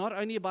 where it's not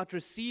only about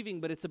receiving,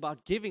 but it's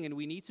about giving, and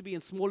we need to be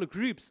in smaller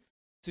groups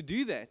to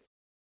do that.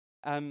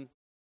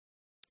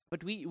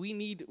 But we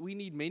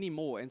need many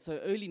more. And so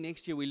early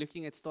next year, we're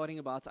looking at starting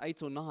about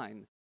 8 or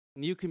 9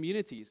 new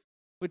communities.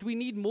 But we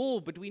need more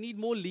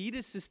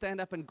leaders to stand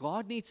up, and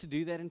God needs to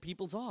do that in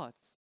people's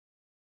hearts.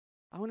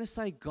 I want to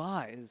say,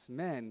 guys,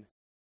 man,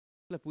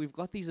 look, we've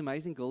got these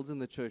amazing girls in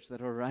the church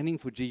that are running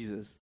for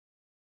Jesus.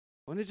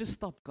 I want to just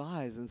stop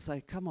guys and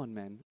say, come on,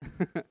 man.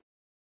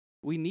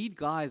 We need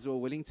guys who are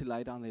willing to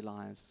lay down their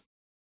lives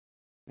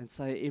and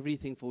say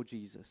everything for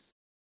Jesus.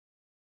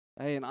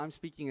 Hey, and I'm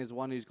speaking as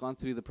one who's gone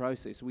through the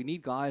process. We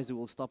need guys who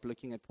will stop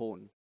looking at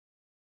porn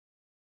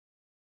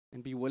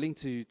and be willing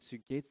to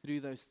get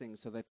through those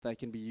things so that they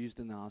can be used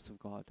in the house of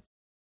God.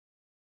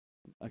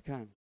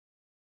 Okay.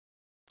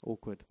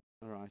 Awkward.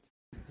 All right.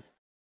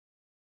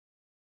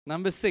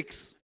 Number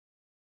 6.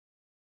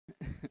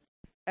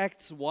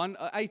 Acts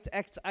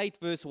 8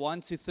 verse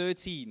 1 to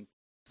 13.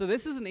 So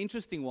this is an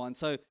interesting one.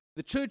 So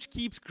the church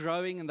keeps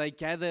growing and they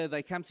gather,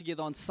 they come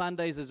together on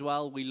Sundays as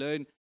well, we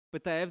learn,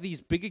 but they have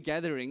these bigger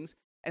gatherings.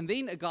 And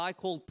then a guy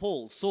called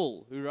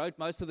Saul, who wrote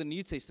most of the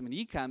New Testament,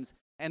 he comes,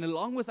 and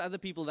along with other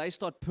people, they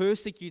start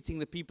persecuting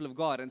the people of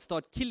God and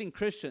start killing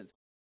Christians,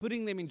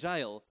 putting them in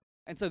jail.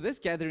 And so this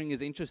gathering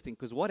is interesting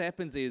because what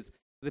happens is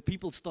the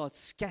people start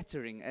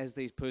scattering as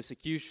there's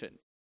persecution.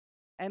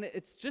 And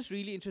it's just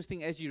really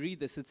interesting as you read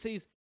this. It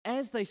says,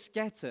 as they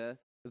scatter,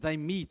 they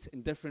meet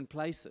in different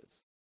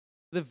places.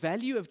 The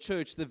value of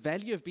church, the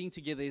value of being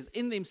together is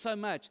in them so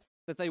much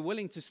that they're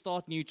willing to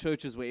start new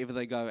churches wherever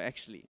they go,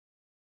 actually.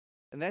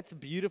 And that's a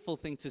beautiful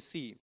thing to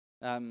see.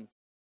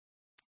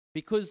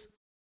 Because,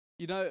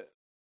 you know,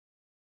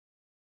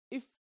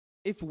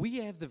 if we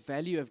have the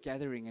value of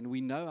gathering and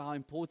we know how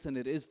important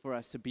it is for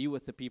us to be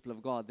with the people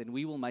of God, then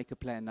we will make a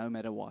plan no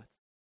matter what.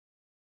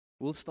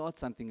 We'll start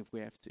something if we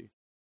have to.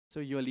 So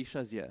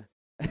Alicia's here.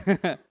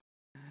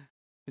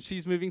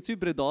 She's moving to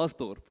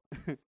Bredasdorp.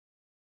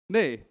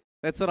 Nee,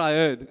 that's what I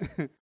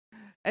heard.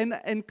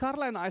 And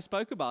Carla and I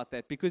spoke about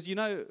that because, you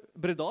know,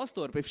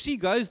 Bredasdorp, if she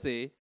goes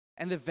there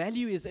and the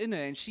value is in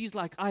her and she's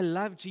like, I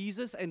love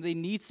Jesus and there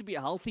needs to be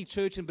a healthy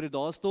church in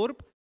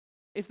Bredasdorp,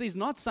 if there's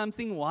not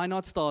something, why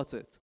not start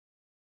it?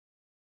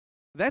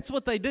 That's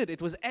what they did.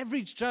 It was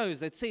average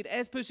Joes that said,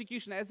 as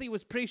persecution, as there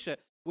was pressure,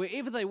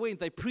 wherever they went,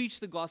 they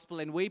preached the gospel,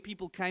 and where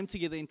people came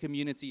together in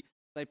community,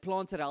 they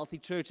planted healthy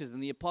churches,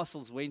 and the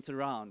apostles went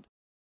around.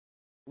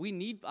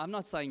 I'm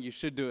not saying you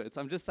should do it.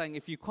 I'm just saying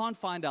if you can't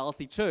find a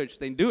healthy church,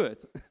 then do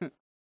it.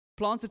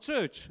 Plant a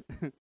church.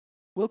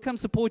 We'll come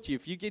support you.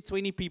 If you get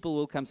 20 people,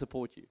 we'll come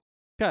support you.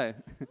 Okay.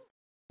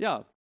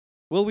 Yeah.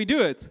 Will we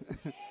do it?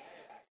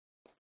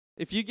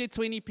 If you get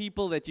 20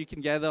 people that you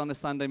can gather on a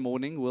Sunday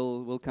morning,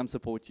 we'll come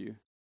support you.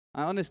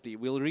 Honestly,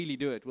 we'll really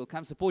do it. We'll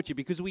come support you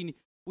because we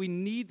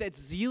need that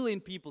zeal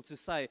in people to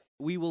say,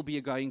 we will be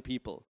a going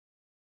people.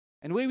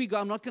 And where we go,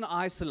 I'm not going to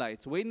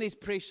isolate. When there's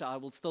pressure, I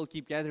will still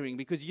keep gathering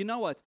because you know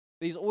what?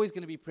 There's always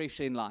going to be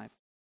pressure in life.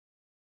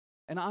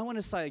 And I want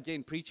to say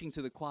again, preaching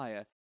to the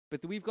choir,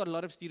 but we've got a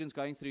lot of students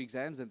going through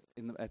exams at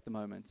the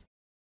moment.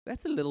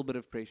 That's a little bit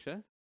of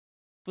pressure.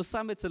 For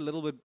some, it's a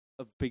little bit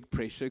of big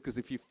pressure because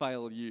if you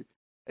fail,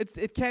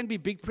 it can be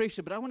big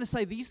pressure. But I want to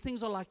say these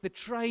things are like the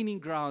training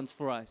grounds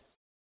for us.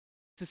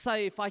 To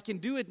say, if I can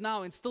do it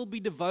now and still be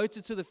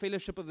devoted to the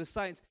fellowship of the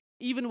saints,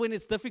 even when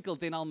it's difficult,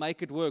 then I'll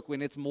make it work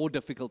when it's more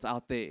difficult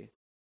out there.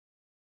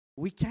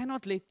 We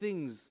cannot let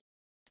things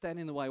stand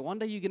in the way. One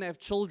day you're going to have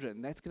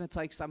children. That's going to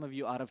take some of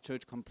you out of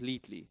church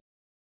completely.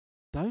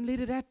 Don't let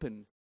it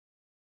happen.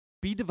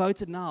 Be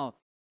devoted now.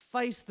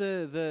 Face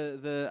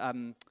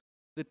the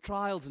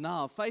trials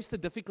now. Face the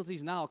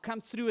difficulties now.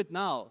 Come through it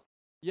now.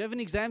 You have an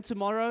exam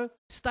tomorrow.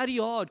 Study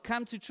hard.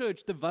 Come to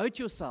church. Devote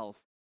yourself.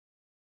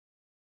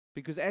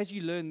 Because as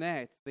you learn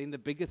that, then the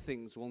bigger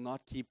things will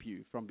not keep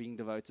you from being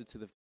devoted to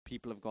the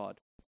people of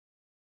God.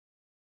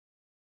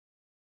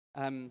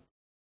 I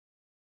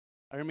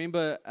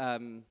remember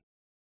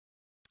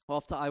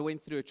after I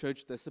went through a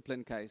church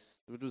discipline case,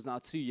 it was now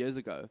 2 years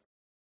ago,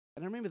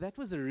 and I remember that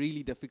was a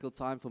really difficult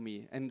time for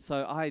me. And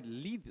so I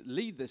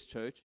lead this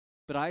church,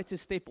 but I had to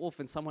step off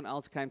and someone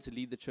else came to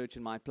lead the church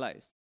in my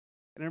place.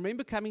 And I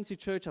remember coming to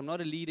church, I'm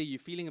not a leader, you're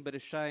feeling a bit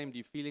ashamed,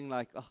 you're feeling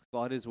like, oh,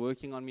 God is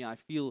working on me, I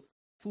feel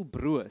full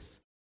bruise.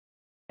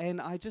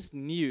 And I just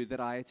knew that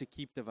I had to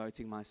keep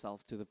devoting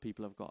myself to the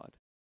people of God.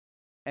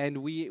 And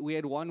we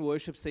had one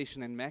worship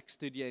session, and Max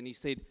stood here and he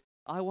said,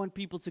 I want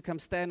people to come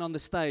stand on the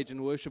stage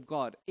and worship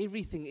God.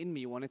 Everything in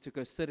me wanted to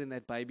go sit in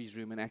that baby's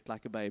room and act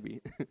like a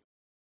baby.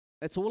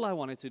 That's all I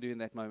wanted to do in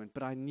that moment.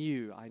 But I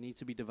knew I need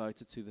to be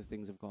devoted to the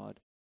things of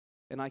God.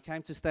 And I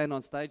came to stand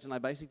on stage and I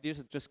basically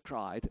just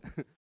cried.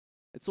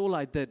 It's all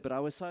I did, but I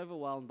was so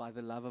overwhelmed by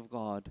the love of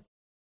God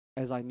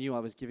as I knew I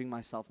was giving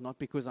myself, not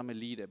because I'm a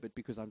leader, but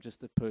because I'm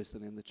just a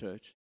person in the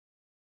church.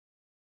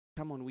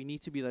 Come on, we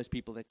need to be those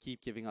people that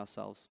keep giving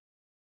ourselves.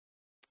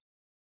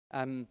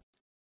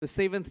 The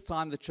seventh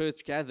time the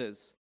church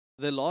gathers,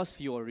 the last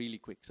few are really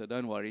quick, so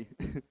don't worry.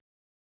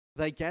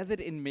 They gathered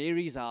in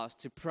Mary's house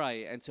to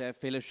pray and to have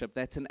fellowship.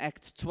 That's in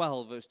Acts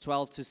 12, verse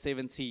 12 to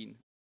 17.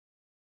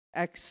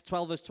 Acts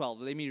 12, verse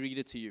 12. Let me read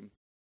it to you.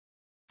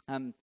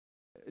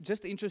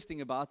 Just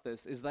interesting about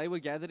this is they were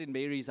gathered in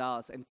Mary's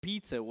house, and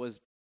Peter was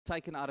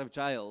taken out of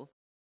jail,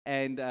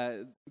 and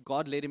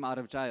God let him out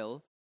of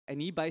jail, and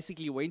he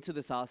basically went to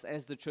this house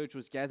as the church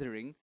was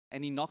gathering,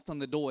 and he knocked on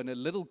the door, and a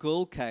little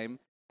girl came,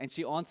 and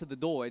she answered the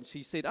door, and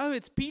she said, oh,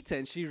 it's Peter,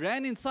 and she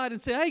ran inside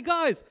and said, hey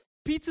guys,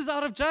 Peter's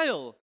out of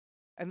jail.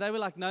 And they were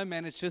like, no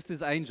man, it's just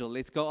his angel,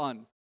 let's go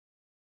on.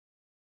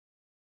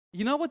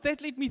 You know what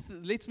that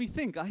lets me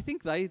think? I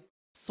think they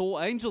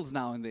saw angels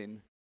now and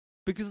then,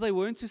 because they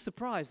weren't too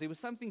surprised. There was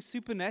something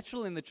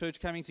supernatural in the church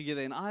coming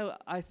together, and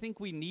I think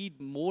we need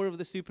more of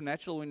the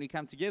supernatural when we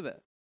come together.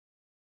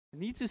 We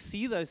need to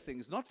see those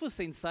things, not for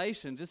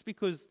sensation, just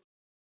because,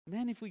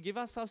 man, if we give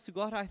ourselves to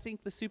God, I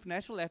think the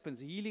supernatural happens,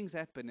 healings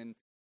happen, and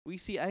we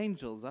see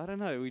angels. I don't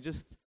know,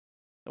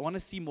 I want to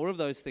see more of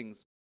those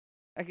things.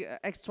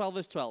 Acts 12,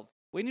 verse 12.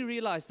 When he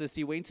realized this,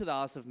 he went to the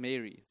house of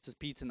Mary, this is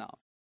Peter now,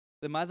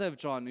 the mother of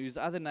John, whose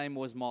other name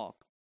was Mark,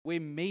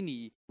 where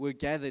many were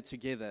gathered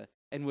together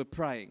and were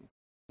praying.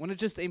 I want to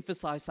just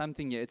emphasize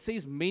something here. It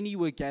says many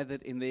were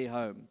gathered in their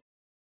home.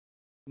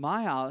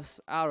 My house,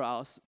 our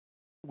house,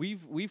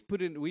 we've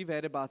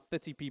had about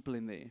 30 people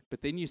in there,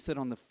 but then you sit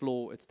on the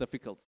floor, it's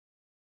difficult.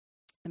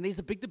 And there's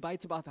a big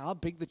debate about how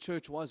big the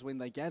church was when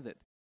they gathered.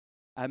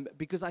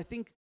 Because I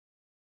think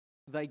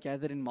they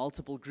gathered in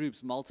multiple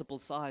groups, multiple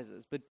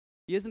sizes. But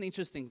here's an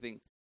interesting thing.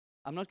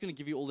 I'm not going to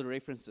give you all the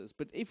references,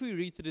 but if we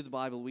read through the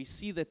Bible, we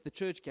see that the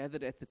church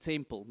gathered at the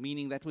temple,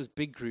 meaning that was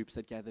big groups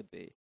that gathered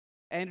there.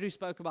 Andrew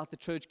spoke about the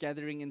church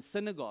gathering in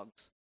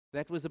synagogues.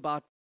 That was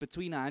about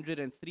between 100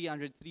 and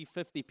 300,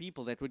 350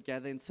 people that would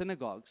gather in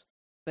synagogues.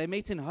 They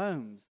met in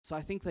homes, so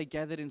I think they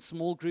gathered in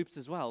small groups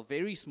as well,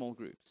 very small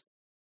groups.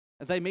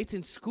 They met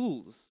in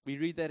schools. We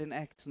read that in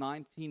Acts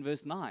 19,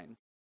 verse 9.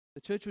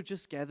 The church would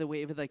just gather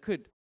wherever they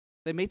could.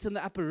 They met in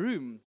the upper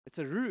room. It's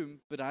a room,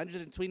 but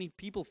 120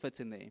 people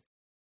fit in there.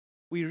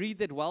 We read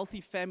that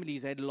wealthy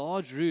families had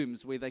large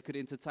rooms where they could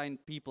entertain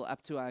people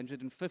up to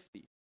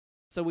 150.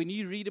 So when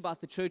you read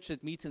about the church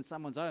that meets in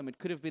someone's home, it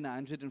could have been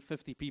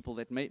 150 people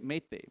that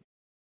met there.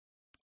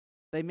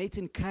 They met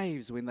in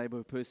caves when they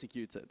were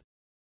persecuted.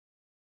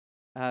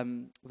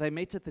 They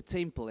met at the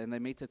temple, and they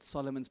met at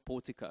Solomon's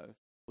portico,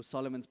 or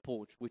Solomon's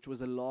porch, which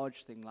was a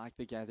large thing like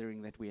the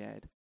gathering that we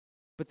had.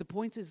 But the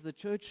point is, the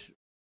church,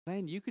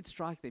 man, you could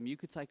strike them, you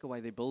could take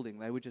away their building,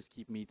 they would just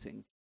keep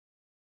meeting.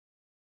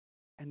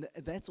 And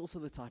that's also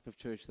the type of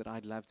church that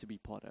I'd love to be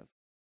part of.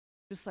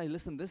 Just say,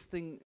 listen, this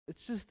thing,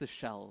 it's just a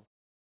shell.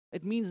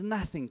 It means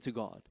nothing to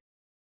God.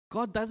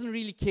 God doesn't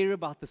really care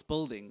about this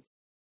building.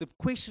 The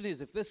question is,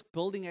 if this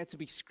building had to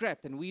be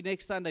scrapped and we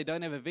next Sunday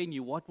don't have a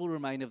venue, what will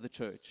remain of the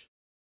church?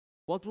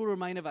 What will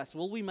remain of us?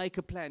 Will we make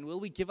a plan? Will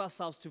we give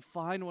ourselves to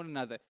find one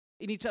another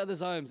in each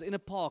other's homes, in a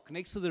park,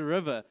 next to the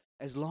river,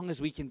 as long as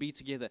we can be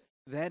together?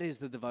 That is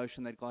the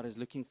devotion that God is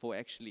looking for,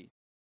 actually.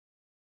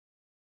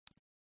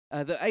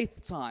 The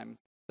eighth time,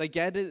 they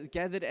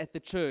gathered at the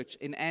church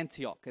in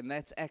Antioch, and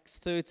that's Acts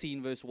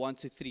 13, verse 1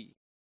 to 3.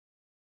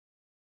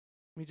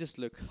 Let me just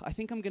look. I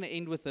think I'm going to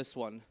end with this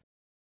one.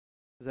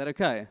 Is that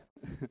okay?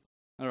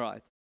 All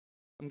right.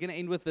 I'm going to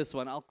end with this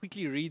one. I'll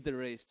quickly read the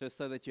rest just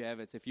so that you have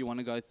it if you want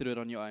to go through it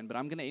on your own. But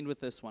I'm going to end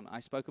with this one. I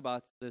spoke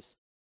about this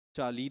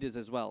to our leaders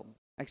as well.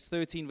 Acts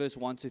 13, verse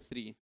 1 to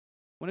 3. I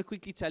want to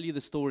quickly tell you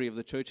the story of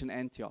the church in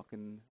Antioch,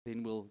 and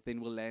then we'll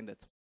land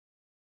it.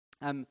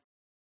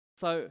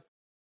 So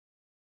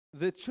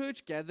the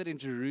church gathered in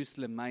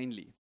Jerusalem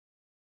mainly.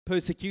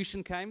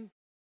 Persecution came.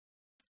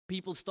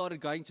 people started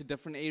going to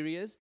different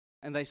areas,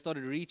 and they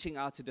started reaching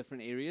out to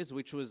different areas,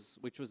 which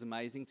was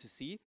amazing to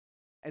see.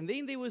 And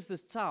then there was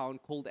this town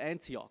called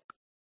Antioch.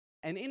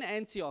 And in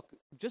Antioch,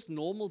 just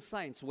normal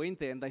saints went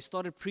there and they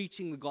started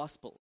preaching the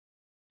gospel.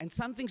 And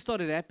something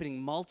started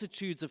happening.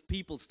 Multitudes of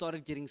people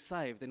started getting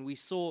saved. And you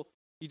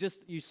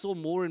saw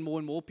more and more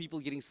and more people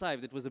getting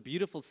saved. It was a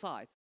beautiful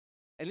sight.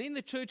 And then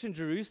the church in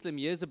Jerusalem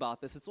hears about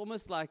this. It's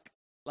almost like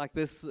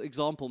this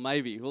example,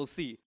 maybe. We'll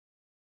see.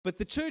 But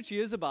the church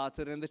hears about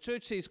it, and the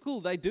church says,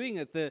 cool, they're doing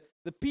it.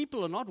 The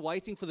people are not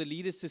waiting for the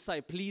leaders to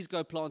say, please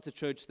go plant a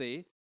church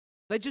there.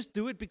 They just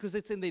do it because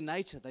it's in their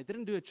nature. They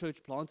didn't do a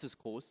church planters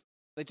course.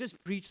 They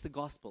just preached the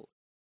gospel,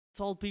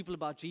 told people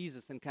about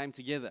Jesus, and came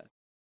together.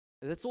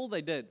 That's all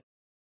they did.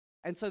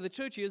 And so the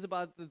church hears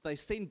about that. They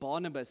send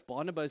Barnabas.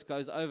 Barnabas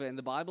goes over, and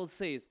the Bible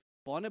says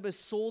Barnabas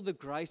saw the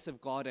grace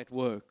of God at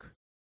work.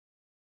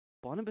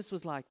 Barnabas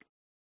was like,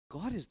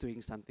 God is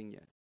doing something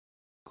here.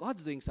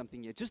 God's doing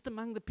something here, just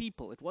among the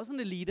people. It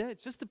wasn't a leader,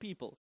 it's just the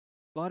people.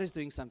 God is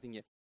doing something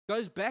here.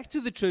 Goes back to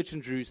the church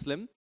in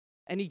Jerusalem,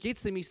 and he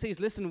gets them. He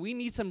says, listen, we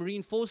need some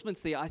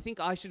reinforcements there. I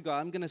think I should go.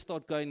 I'm going to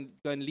start go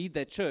and lead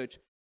that church.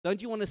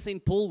 Don't you want to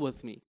send Paul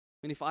with me?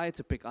 I mean, if I had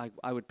to pick,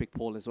 I would pick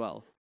Paul as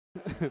well.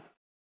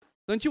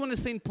 Don't you want to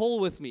send Paul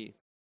with me?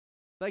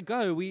 They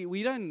go.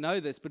 We don't know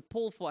this, but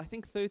Paul, for I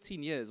think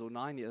 13 years or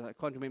 9 years, I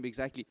can't remember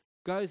exactly,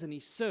 goes and he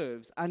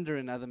serves under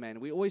another man.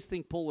 We always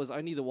think Paul was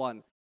only the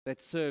one that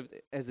served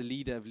as a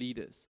leader of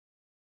leaders.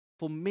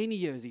 For many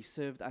years, he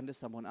served under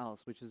someone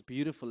else, which is a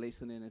beautiful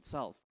lesson in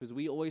itself, because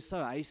we're always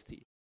so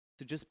hasty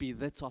to just be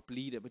the top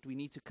leader, but we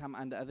need to come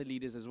under other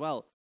leaders as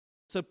well.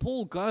 So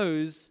Paul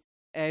goes,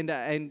 and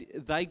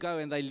they go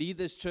and they lead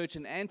this church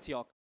in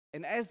Antioch,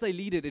 and as they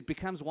lead it, it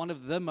becomes one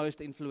of the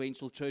most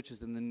influential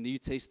churches in the New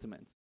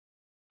Testament.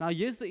 Now,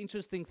 here's the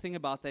interesting thing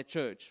about that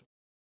church.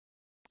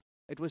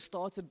 It was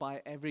started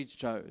by average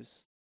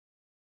Joes,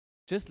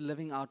 just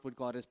living out what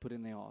God has put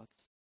in their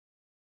hearts.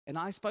 And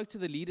I spoke to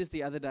the leaders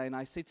the other day, and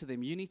I said to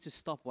them, you need to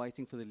stop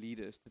waiting for the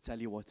leaders to tell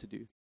you what to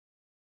do.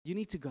 You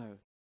need to go.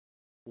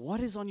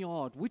 What is on your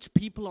heart? Which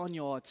people are on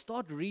your heart?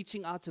 Start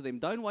reaching out to them.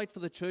 Don't wait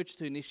for the church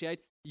to initiate.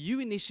 You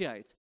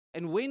initiate.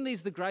 And when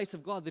there's the grace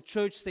of God, the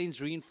church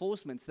sends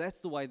reinforcements. That's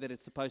the way that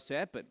it's supposed to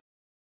happen.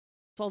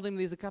 I told them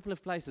there's a couple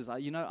of places.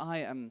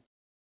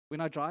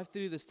 When I drive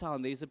through this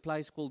town, there's a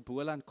place called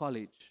Boerland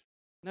College.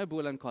 No,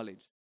 Boerland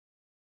College.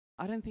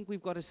 I don't think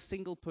we've got a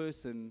single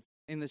person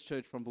in this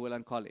church from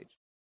Boerland College.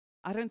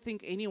 I don't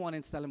think anyone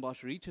in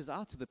Stellenbosch reaches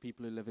out to the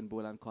people who live in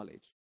Boerland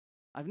College.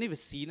 I've never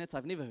seen it.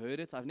 I've never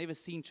heard it. I've never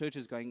seen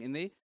churches going in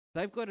there.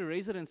 They've got a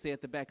residence there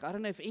at the back. I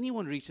don't know if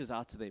anyone reaches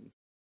out to them.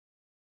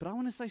 But I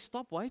want to say,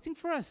 stop waiting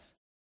for us.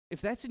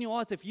 If that's in your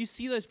heart, if you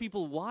see those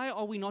people, why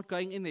are we not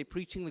going in there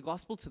preaching the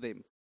gospel to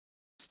them?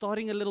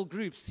 Starting a little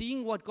group,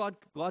 seeing what God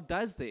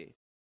does there.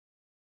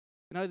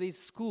 You know, these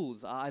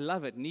schools, I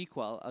love it.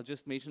 Nequal, I'll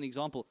just mention an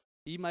example.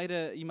 He made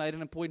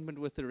an appointment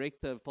with the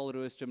rector of Paul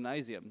Roos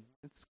Gymnasium.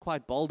 It's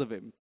quite bold of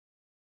him.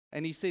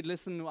 And he said,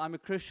 listen, I'm a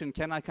Christian.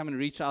 Can I come and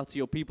reach out to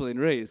your people in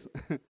Rees?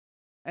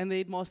 And the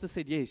headmaster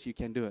said, yes, you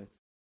can do it.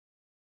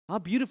 How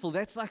beautiful.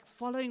 That's like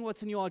following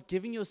what's in your heart,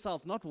 giving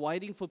yourself, not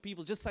waiting for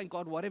people, just saying,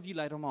 God, what have you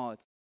laid on my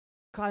heart?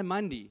 Kai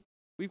Mandi.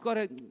 We've got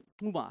a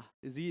Puma.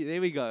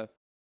 There we go.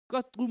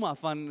 Got Puma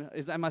fun.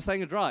 Am I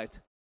saying it right?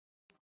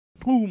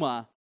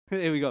 Puma.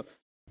 There we go.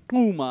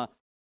 Puma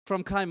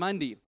from Kai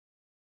Mandi.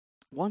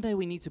 One day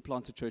we need to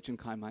plant a church in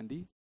Kai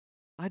Mandi.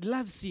 I'd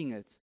love seeing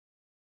it.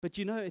 But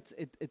you know,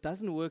 it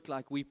doesn't work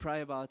like we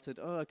pray about it.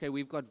 Oh, okay,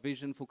 we've got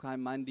vision for Kai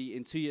Mandi.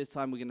 In 2 years'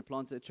 time, we're going to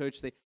plant a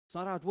church there. It's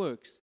not how it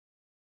works.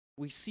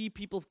 We see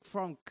people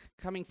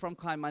coming from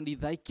Kai Mandi.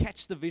 They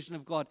catch the vision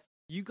of God.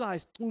 You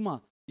guys,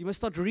 Tuma, you must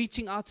start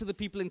reaching out to the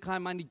people in Kai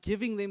Mandi,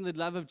 giving them the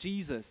love of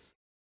Jesus.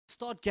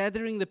 Start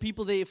gathering the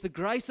people there. If the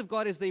grace of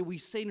God is there, we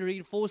send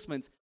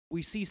reinforcements.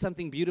 We see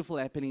something beautiful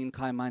happening in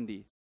Kai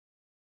Mandi.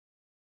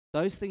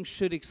 Those things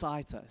should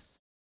excite us.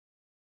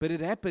 But it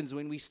happens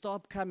when we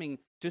stop coming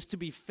just to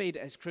be fed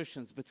as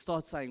Christians, but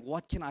start saying,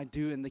 what can I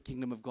do in the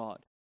kingdom of God?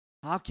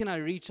 How can I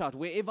reach out?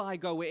 Wherever I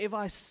go, wherever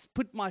I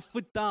put my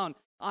foot down,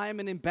 I am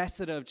an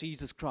ambassador of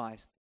Jesus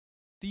Christ.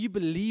 Do you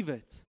believe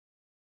it?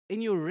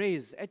 In your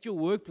res, at your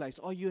workplace,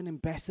 are you an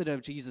ambassador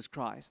of Jesus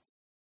Christ?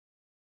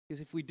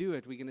 Because if we do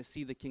it, we're going to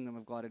see the kingdom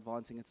of God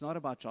advancing. It's not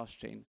about Josh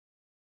Chen.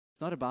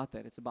 It's not about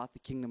that. It's about the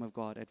kingdom of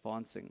God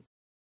advancing.